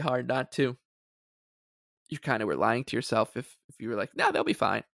 it's really hard not to. You kind of were lying to yourself if you were like, no, they'll be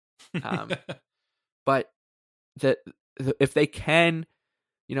fine. But if they can,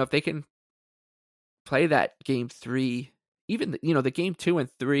 if they can play that game 3, even the game 2 and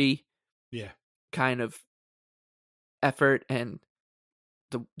 3, kind of effort and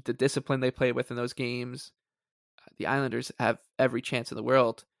the discipline they play with in those games, the Islanders have every chance in the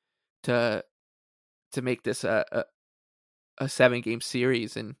world to make this a 7-game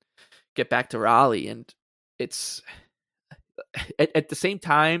series and get back to Raleigh. And it's at the same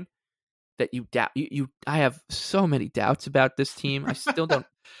time that you doubt I have so many doubts about this team. I still don't.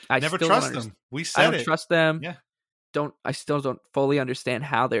 I never still trust don't them. We said I don't trust them. Yeah. I still don't fully understand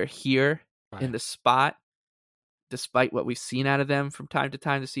how they're here in the spot, despite what we've seen out of them from time to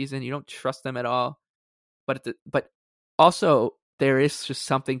time this season. You don't trust them at all. But also there is just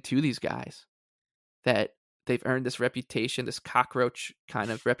something to these guys that they've earned this reputation, this cockroach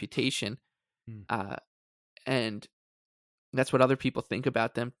kind of reputation, and that's what other people think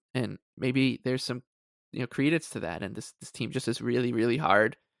about them. And maybe there's some, credence to that. And this team just is really, really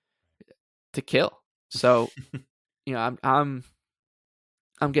hard to kill. So, I'm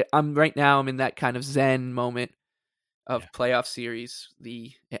right now, I'm in that kind of zen moment of playoff series,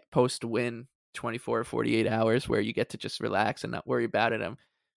 the post win 24 or 48 hours where you get to just relax and not worry about it. I'm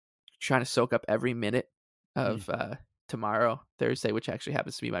trying to soak up every minute of tomorrow, Thursday, which actually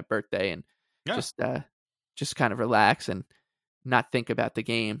happens to be my birthday, and just kind of relax and not think about the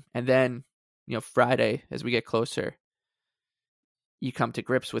game. And then, Friday, as we get closer, you come to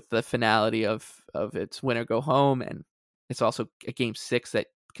grips with the finality of it's win or go home. And it's also a game 6 that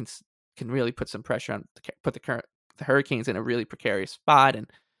can really put some pressure on, put the Hurricanes in a really precarious spot. And,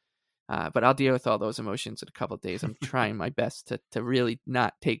 but I'll deal with all those emotions in a couple of days. I'm trying my best to really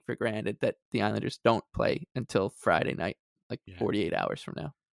not take for granted that the Islanders don't play until Friday night, 48 hours from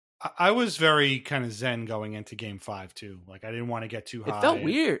now. I was very kind of zen going into game 5 too. Like, I didn't want to get too high. It felt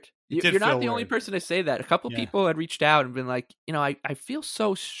weird. You're not the only person to say that. A couple people had reached out and been like, I feel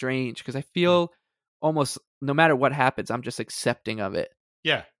so strange because I feel almost no matter what happens, I'm just accepting of it.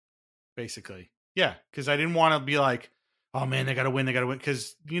 Yeah, basically. Yeah, because I didn't want to be like, oh man, they got to win,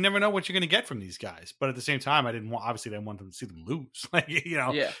 because you never know what you're going to get from these guys. But at the same time, I didn't want them to see them lose.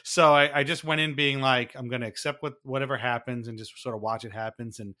 So I just went in being like, I'm going to accept whatever happens and just sort of watch it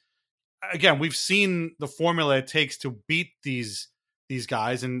happens. And again, we've seen the formula it takes to beat these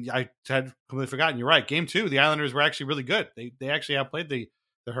guys, and I had completely forgotten. You're right. Game 2, the Islanders were actually really good. They actually outplayed the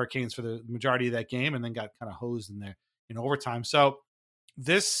Hurricanes for the majority of that game, and then got kind of hosed in there in overtime. So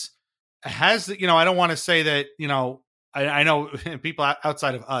this has, I don't want to say that, I know people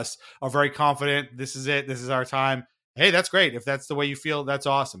outside of us are very confident. This is it. This is our time. Hey, that's great. If that's the way you feel, that's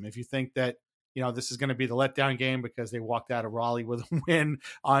awesome. If you think that, this is going to be the letdown game because they walked out of Raleigh with a win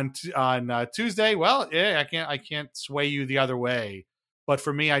on Tuesday, well, yeah, I can't sway you the other way. But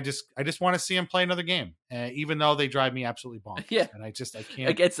for me, I just want to see them play another game, even though they drive me absolutely bonkers. Yeah, and I can't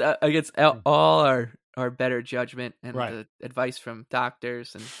against all our better judgment and the advice from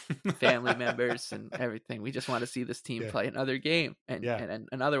doctors and family members and everything. We just want to see this team play another game and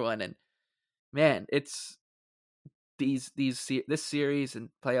another one. And man, it's this series and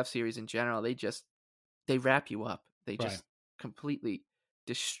playoff series in general. They wrap you up. They just completely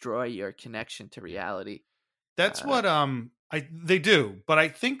destroy your connection to reality. That's what they do, but I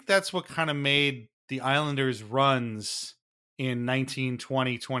think that's what kind of made the Islanders' runs in 19,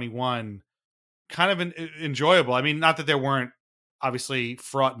 20, 21 kind of enjoyable. I mean, not that there weren't obviously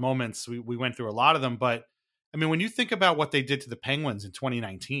fraught moments. We went through a lot of them, but I mean, when you think about what they did to the Penguins in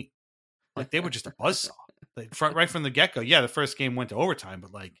 2019, they were just a buzzsaw. Right from the get-go. Yeah, the first game went to overtime,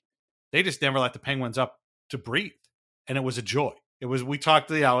 but they just never let the Penguins up to breathe, and it was a joy. We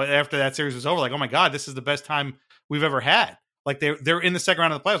talked, after that series was over, oh my God, this is the best time we've ever had. They're in the second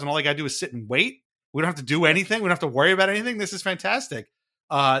round of the playoffs, and all they got to do is sit and wait. We don't have to do anything. We don't have to worry about anything. This is fantastic.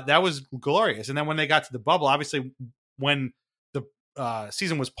 That was glorious. And then when they got to the bubble, obviously when the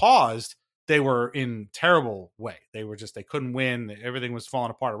season was paused, they were in terrible way. They couldn't win. Everything was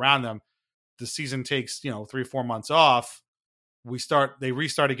falling apart around them. The season takes, 3 or 4 months off. They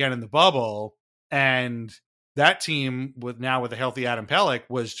restart again in the bubble, and that team with a healthy Adam Pelech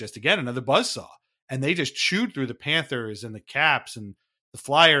was just, again, another buzzsaw. And they just chewed through the Panthers and the Caps and the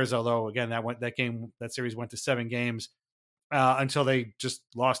Flyers. Although again, that series went to 7 games. until they just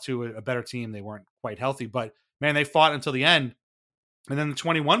lost to a better team. They weren't quite healthy, but man, they fought until the end. And then the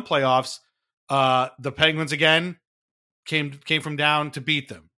 21 playoffs, the Penguins again came from down to beat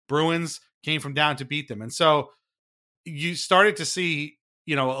them. Bruins came from down to beat them. And so you started to see,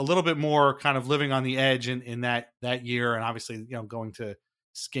 a little bit more kind of living on the edge in that year. And obviously, going to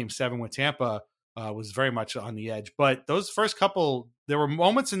game 7 with Tampa was very much on the edge. But those first couple, there were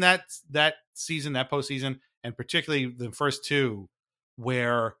moments in that season, that postseason, and particularly the first 2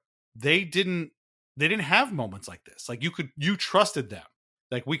 where they didn't have moments like this. Like you trusted them.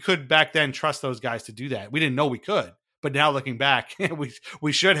 Like we could back then trust those guys to do that. We didn't know we could, but now looking back,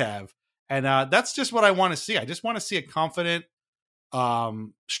 we should have. And that's just what I want to see. I just want to see a confident,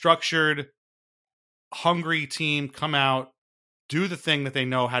 structured, hungry team come out, do the thing that they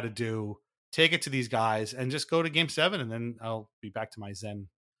know how to do, take it to these guys, and just go to game 7. And then I'll be back to my Zen,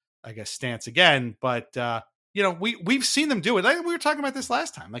 I guess, stance again. But, we've seen them do it. Like we were talking about this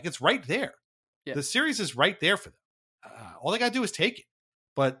last time. Like it's right there. Yeah. The series is right there for them. All they got to do is take it.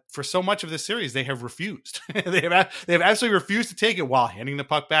 But for so much of this series, they have refused. they have absolutely refused to take it while handing the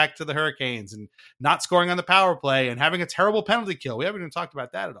puck back to the Hurricanes and not scoring on the power play and having a terrible penalty kill. We haven't even talked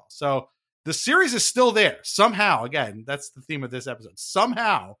about that at all. So the series is still there. Somehow, again, that's the theme of this episode.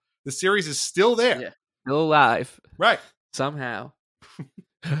 Somehow, the series is still there. Yeah. Still alive. Right. Somehow.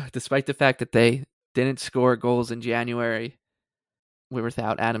 Despite the fact that they didn't score goals in January, we're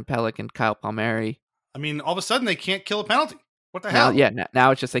without Adam Pelech and Kyle Palmieri. I mean, all of a sudden, they can't kill a penalty. What the hell?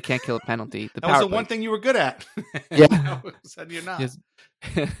 Now it's just they can't kill a penalty. That was the one thing you were good at. Yeah. Now all of a sudden you're not.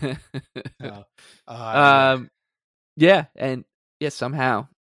 Yes. Somehow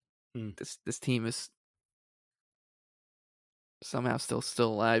this team is somehow still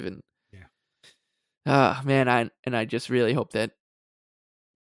alive, and I just really hope that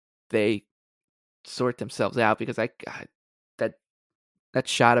they sort themselves out, because that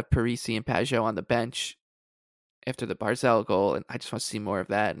shot of Parise and Pajot on the bench after the Barzal goal, and I just want to see more of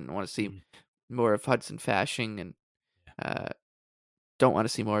that, and I want to see more of Hudson Fasching, and don't want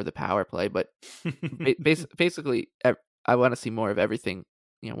to see more of the power play, but basically I want to see more of everything,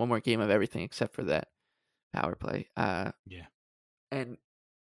 one more game of everything except for that power play. And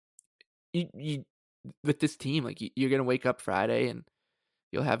you with this team, like you're going to wake up Friday and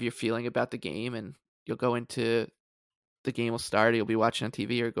you'll have your feeling about the game, and you'll go into the game will start, you'll be watching on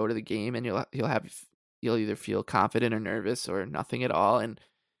TV or go to the game, and you'll either feel confident or nervous or nothing at all.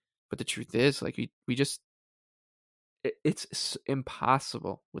 But the truth is, like it's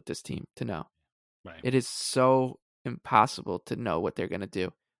impossible with this team to know. Right. It is so impossible to know what they're going to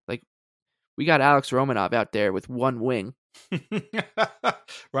do. Like we got Alex Romanov out there with one wing,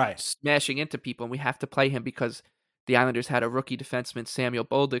 right, smashing into people, and we have to play him because the Islanders had a rookie defenseman, Samuel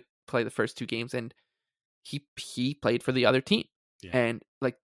Bolduc, play the first 2 games, and he played for the other team. Yeah. And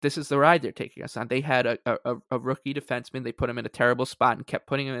like, this is the ride they're taking us on. They had a rookie defenseman. They put him in a terrible spot and kept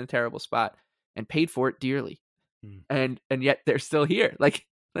putting him in a terrible spot and paid for it dearly. And yet they're still here. Like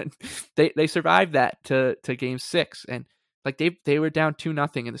they survived that to game 6. And like they were down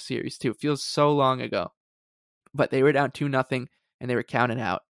 2-0 in the series too. It feels so long ago, but they were down 2-0 and they were counted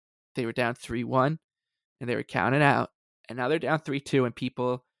out. They were down 3-1 and they were counted out. And now they're down 3-2, and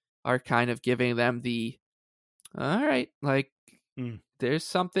people are kind of giving them the, all right, like, there's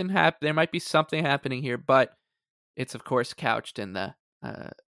something there might be something happening here, but it's of course couched in the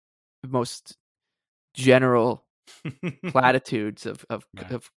most general platitudes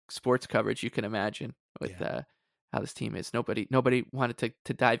of sports coverage you can imagine with how this team is. Nobody wanted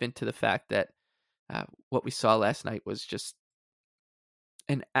to dive into the fact that what we saw last night was just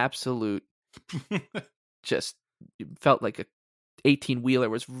an absolute just felt like a 18-wheeler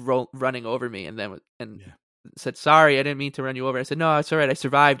was running over me, and then said, sorry, I didn't mean to run you over. I said, no, it's all right. I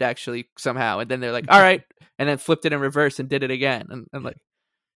survived actually somehow. And then they're like, all right. And then flipped it in reverse and did it again. And like,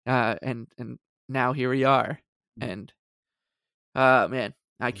 and now here we are. And, man,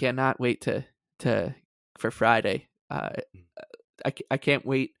 I cannot wait for Friday. I can't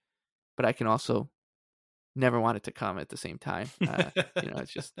wait, but I can also never want it to come at the same time.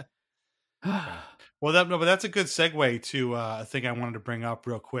 It's just, but that's a good segue to a thing I wanted to bring up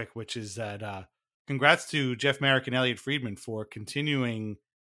real quick, which is that, congrats to Jeff Marek and Elliot Friedman for continuing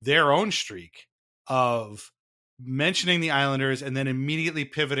their own streak of mentioning the Islanders and then immediately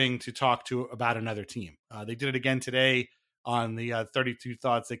pivoting to talk about another team. They did it again today on the 32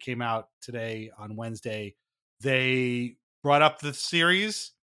 Thoughts that came out today on Wednesday. They brought up the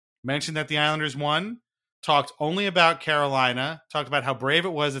series, mentioned that the Islanders won, talked only about Carolina, talked about how brave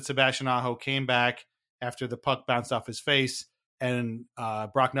it was that Sebastian Aho came back after the puck bounced off his face, and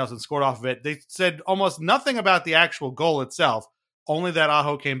Brock Nelson scored off of it. They said almost nothing about the actual goal itself, only that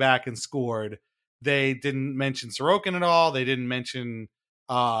Aho came back and scored. They didn't mention Sorokin at all. They didn't mention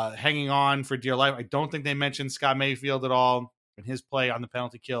hanging on for dear life. I don't think they mentioned Scott Mayfield at all in his play on the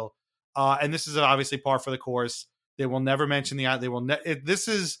penalty kill. And this is obviously par for the course. They will never mention this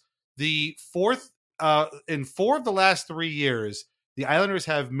is the fourth in 4 of the last 3 years, the Islanders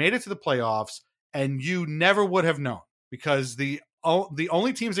have made it to the playoffs, and you never would have known, because the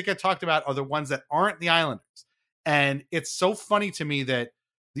only teams that get talked about are the ones that aren't the Islanders. And it's so funny to me that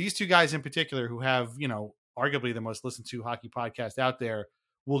these two guys in particular, who have, arguably the most listened to hockey podcast out there,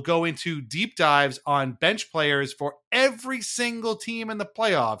 will go into deep dives on bench players for every single team in the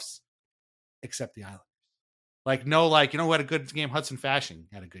playoffs except the Islanders. Who had a good game? Hudson Fasching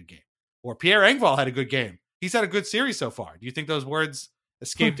had a good game. Or Pierre Engvall had a good game. He's had a good series so far. Do you think those words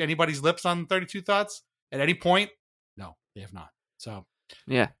escaped anybody's lips on 32 Thoughts at any point? No, they have not. So,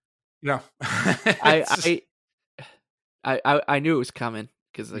 yeah. I knew it was coming,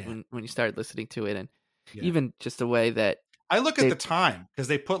 because when you started listening to it, and even just the way that I look at the time, because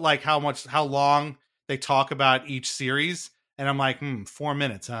they put how long they talk about each series. And I'm like, 4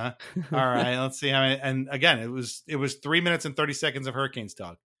 minutes, huh? All right, let's see how many. And again, it was 3 minutes and 30 seconds of Hurricanes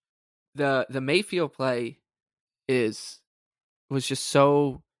talk. The Mayfield play was just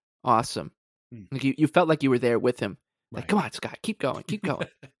so awesome. Like you felt like you were there with him. Like, come on, Scott, keep going.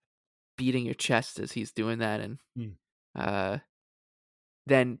 Beating your chest as he's doing that. And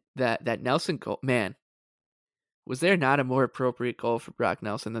then that Nelson goal, man, was there not a more appropriate goal for Brock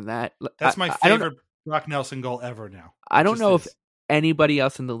Nelson than that? That's my favorite Brock Nelson goal ever now. I don't know if anybody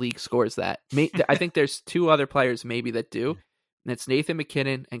else in the league scores that. I think there's 2 other players maybe that do. And it's Nathan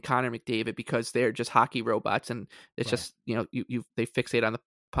McKinnon and Connor McDavid, because they're just hockey robots, and it's just, they fixate on the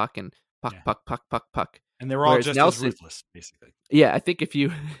puck and puck. And they were all just Nelson, as ruthless, basically. Yeah, I think if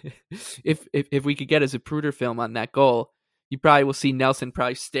you if we could get a Zapruder film on that goal, you probably will see Nelson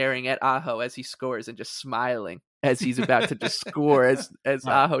probably staring at Aho as he scores and just smiling as he's about to just score, as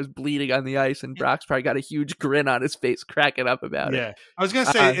Aho's bleeding on the ice, and Brock's probably got a huge grin on his face, cracking up about it. Yeah, I was going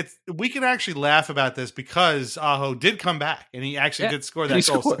to say, we can actually laugh about this because Aho did come back, and he actually did score that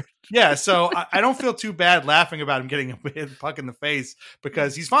goal. So, so I don't feel too bad laughing about him getting a puck in the face,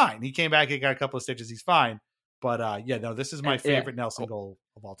 because he's fine. He came back, he got a couple of stitches, he's fine. But this is my favorite Nelson goal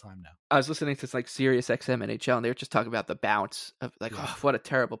of all time now. I was listening to Sirius XM NHL, and they were just talking about the bounce of what a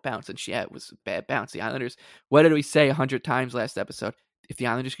terrible bounce. And it was a bad bounce. The Islanders, what did we say 100 times last episode? If the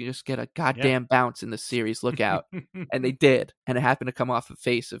Islanders can just get a goddamn bounce in the series, look out. And they did. And it happened to come off the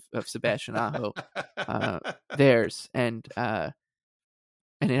face of Sebastian Aho. Theirs. And it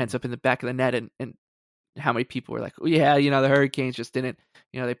ends up in the back of the net. And how many people were like, oh, yeah, the Hurricanes just didn't,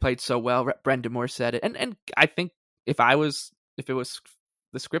 they played so well. Brendan Moore said it. And I think if the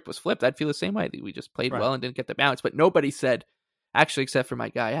script was flipped, I'd feel the same way. We just played well and didn't get the bounce. But nobody said, actually, except for my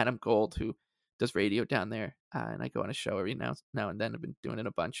guy, Adam Gold, who does radio down there. And I go on a show every now and then. I've been doing it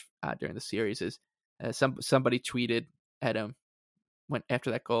a bunch during the series. Somebody tweeted at him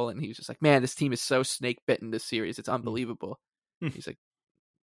after that goal, and he was just like, man, this team is so snake bitten this series. It's unbelievable. He's like,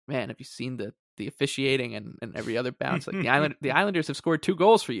 man, have you seen the officiating and every other bounce? Like the Islanders have scored 2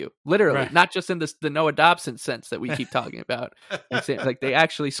 goals for you, literally, not just in the Noah Dobson sense that we keep talking about. Like they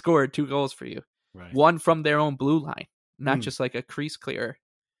actually scored 2 goals for you, one from their own blue line, not just like a crease clearer.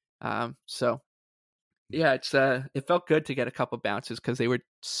 So yeah, it felt good to get a couple bounces because they were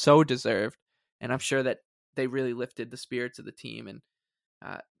so deserved, and I'm sure that they really lifted the spirits of the team. And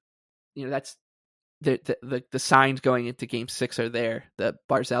that's the signs going into Game 6 are there. The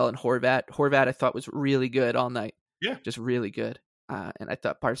Barzal and Horvat. Horvat I thought was really good all night. Yeah, just really good. And I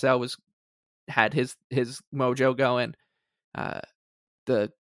thought Barzal had his mojo going.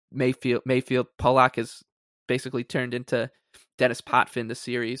 The Mayfield Pollock has basically turned into Dennis Potvin this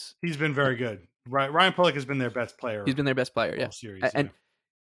series. He's been very good. Ryan Pollock has been their best player. He's been their best player. Yeah, series. And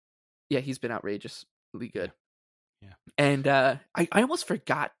he's been outrageously good. Yeah. And I almost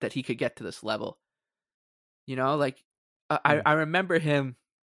forgot that he could get to this level. I remember him,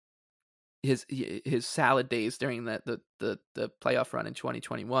 his salad days during the playoff run in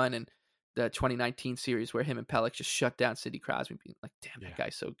 2021 and the 2019 series where him and Pelech just shut down Sidney Crosby, being like, damn, that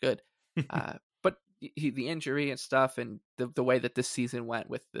guy's so good. But the injury and stuff, and the way that this season went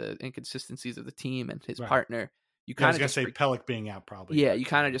with the inconsistencies of the team and his partner, you kind of just say Pelech being out probably. Yeah, you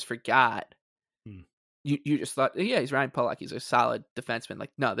kind of just forgot. You just thought, yeah, he's Ryan Pollock. He's a solid defenseman.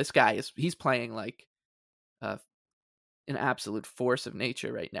 Like, no, this guy he's playing like an absolute force of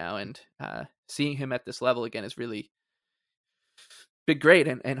nature right now. And seeing him at this level again is really, been great,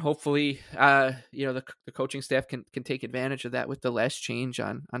 and hopefully, the coaching staff can take advantage of that with the last change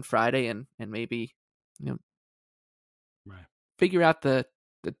on Friday, and maybe, right, figure out the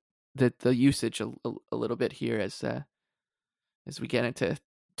usage a little bit here as we get into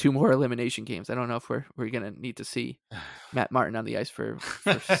 2 more elimination games. I don't know if we're gonna need to see Matt Martin on the ice for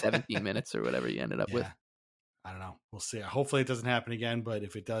 17 minutes or whatever you ended up with. I don't know. We'll see. Hopefully it doesn't happen again, but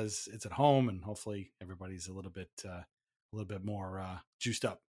if it does, it's at home, and hopefully everybody's a little bit more juiced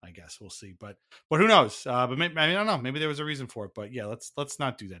up. I guess we'll see, but who knows? But maybe, I don't know. Maybe there was a reason for it, but yeah, let's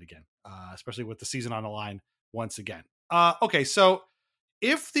not do that again, especially with the season on the line once again. Okay, so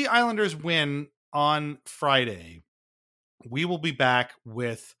if the Islanders win on Friday, we will be back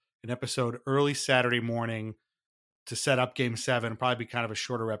with an episode early Saturday morning to set up Game 7. Probably be kind of a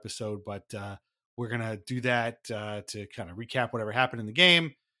shorter episode, but we're going to do that to kind of recap whatever happened in the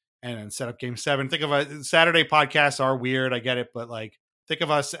game and then set up Game 7. Think of a Saturday podcasts are weird. I get it. But think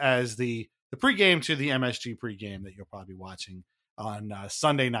of us as the pregame to the MSG pregame that you'll probably be watching on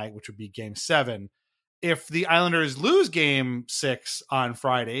Sunday night, which would be Game 7. If the Islanders lose Game 6 on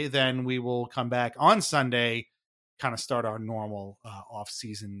Friday, then we will come back on Sunday, kind of start our normal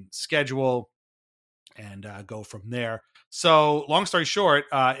off-season schedule and go from there. So long story short,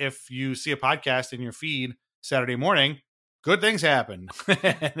 if you see a podcast in your feed Saturday morning, good things happen.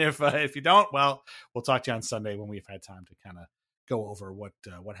 And if you don't, well, we'll talk to you on Sunday when we've had time to kind of go over what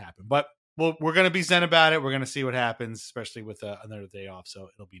happened. But we're going to be zen about it. We're going to see what happens, especially with another day off. So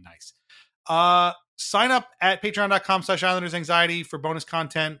it'll be nice. Sign up at patreon.com/IslandersAnxiety for bonus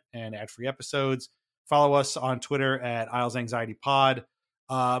content and ad-free episodes. Follow us on Twitter at Isles Anxiety Pod.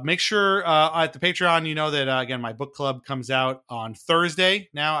 Make sure at the Patreon, you know that, again, my book club comes out on Thursday.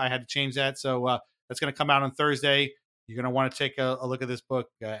 Now I had to change that. So that's going to come out on Thursday. You're going to want to take a look at this book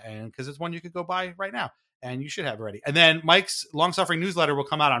and because it's one you could go buy right now and you should have it ready. And then Mike's Long Suffering newsletter will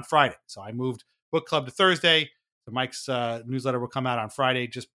come out on Friday. So I moved book club to Thursday. So Mike's newsletter will come out on Friday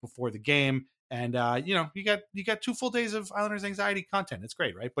just before the game. And, you got 2 full days of Islanders Anxiety content. It's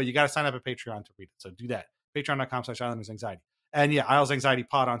great, right? But you got to sign up at Patreon to read it. So do that. Patreon.com/Islanders Anxiety. And yeah, Isles Anxiety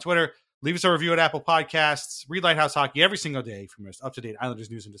Pod on Twitter. Leave us a review at Apple Podcasts. Read Lighthouse Hockey every single day for most up-to-date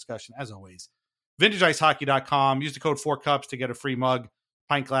Islanders news and discussion, as always. VintageIceHockey.com. Use the code 4Cups to get a free mug,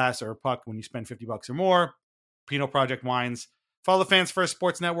 pint glass, or a puck when you spend $50 or more. Pinot Project Wines. Follow the Fans First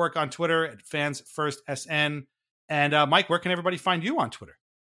Sports Network on Twitter at FansFirstSN. And Mike, where can everybody find you on Twitter?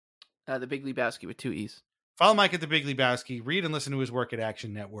 The Big Lebowski with 2 E's. Follow Mike at the Big Lebowski. Read and listen to his work at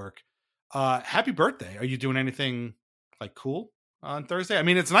Action Network. Happy birthday. Are you doing anything cool on Thursday? I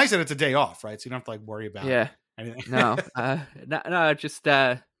mean, it's nice that it's a day off, right? So you don't have to worry about anything. No, no, just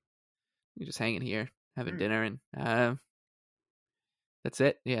you're just hanging here, having dinner, and that's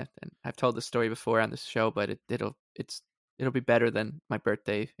it. Yeah, and I've told this story before on this show, but it'll be better than my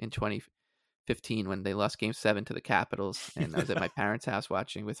birthday in 2015 when they lost Game 7 to the Capitals, and I was at my parents' house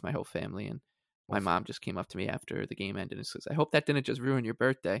watching with my whole family, and my mom just came up to me after the game ended and says, "I hope that didn't just ruin your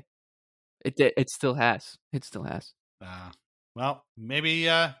birthday." It did. It still has. It still has. Well, maybe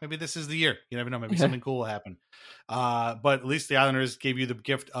this is the year. You never know. Maybe something cool will happen. But at least the Islanders gave you the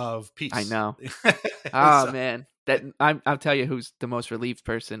gift of peace. I know. Oh man, I'll tell you who's the most relieved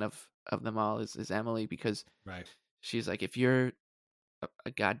person of them all is Emily, because she's like, if you're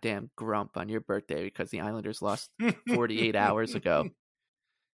a goddamn grump on your birthday because the Islanders lost 48 hours ago,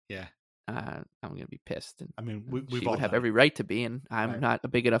 I'm gonna be pissed. And I mean, she would have every right to be, and I'm not a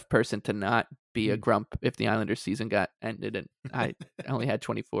big enough person to not be a grump if the Islanders season got ended, and I only had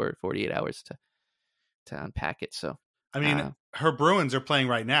 48 hours to unpack it. So I mean, her Bruins are playing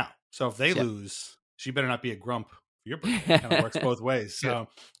right now, so if they lose, she better not be a grump for your birthday. It kind of works both ways. So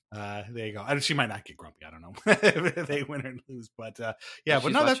there you go. And she might not get grumpy. I don't know if they win or lose, but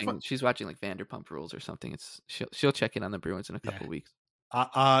she's watching like Vanderpump Rules or something. She'll check in on the Bruins in a couple of weeks.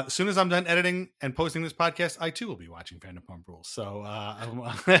 As soon as I'm done editing and posting this podcast, I too will be watching Vanderpump Rules. So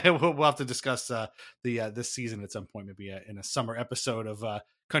we'll have to discuss this season at some point, maybe in a summer episode of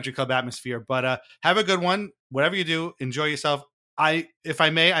Country Club Atmosphere. But have a good one. Whatever you do, enjoy yourself. If I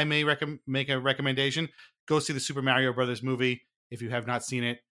may make a recommendation. Go see the Super Mario Brothers movie. If you have not seen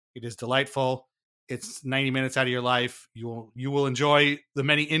it, it is delightful. It's 90 minutes out of your life. You will enjoy the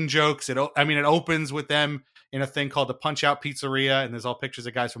many in-jokes. It opens with them in a thing called the Punch Out Pizzeria, and there's all pictures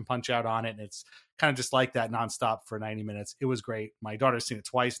of guys from Punch Out on it, and it's kind of just like that nonstop for 90 minutes. It was great. My daughter's seen it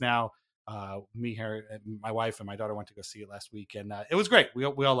twice now. My wife and my daughter went to go see it last week, and it was great. We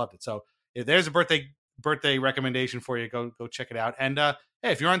all loved it. So if there's a birthday recommendation for you, go check it out. And hey,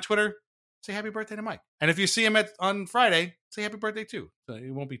 if you're on Twitter, say happy birthday to Mike. And if you see him on Friday, say happy birthday too. So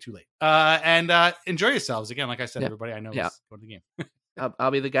it won't be too late. And enjoy yourselves again. Like I said, everybody I know is going to the game.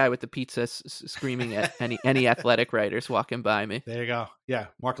 I'll be the guy with the pizza screaming at any athletic writers walking by me. There you go. Yeah,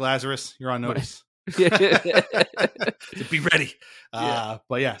 Mark Lazarus, you're on notice. So be ready.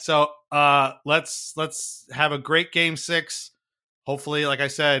 But yeah, so let's have a great game 6. Hopefully, like I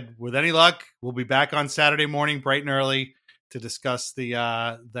said, with any luck, we'll be back on Saturday morning, bright and early, to discuss the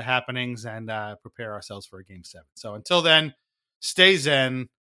happenings and prepare ourselves for a game 7. So until then, stay zen.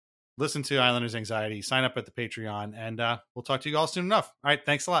 Listen to Islanders Anxiety. Sign up at the Patreon, and we'll talk to you all soon enough. All right,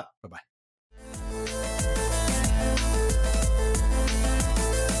 thanks a lot. Bye-bye.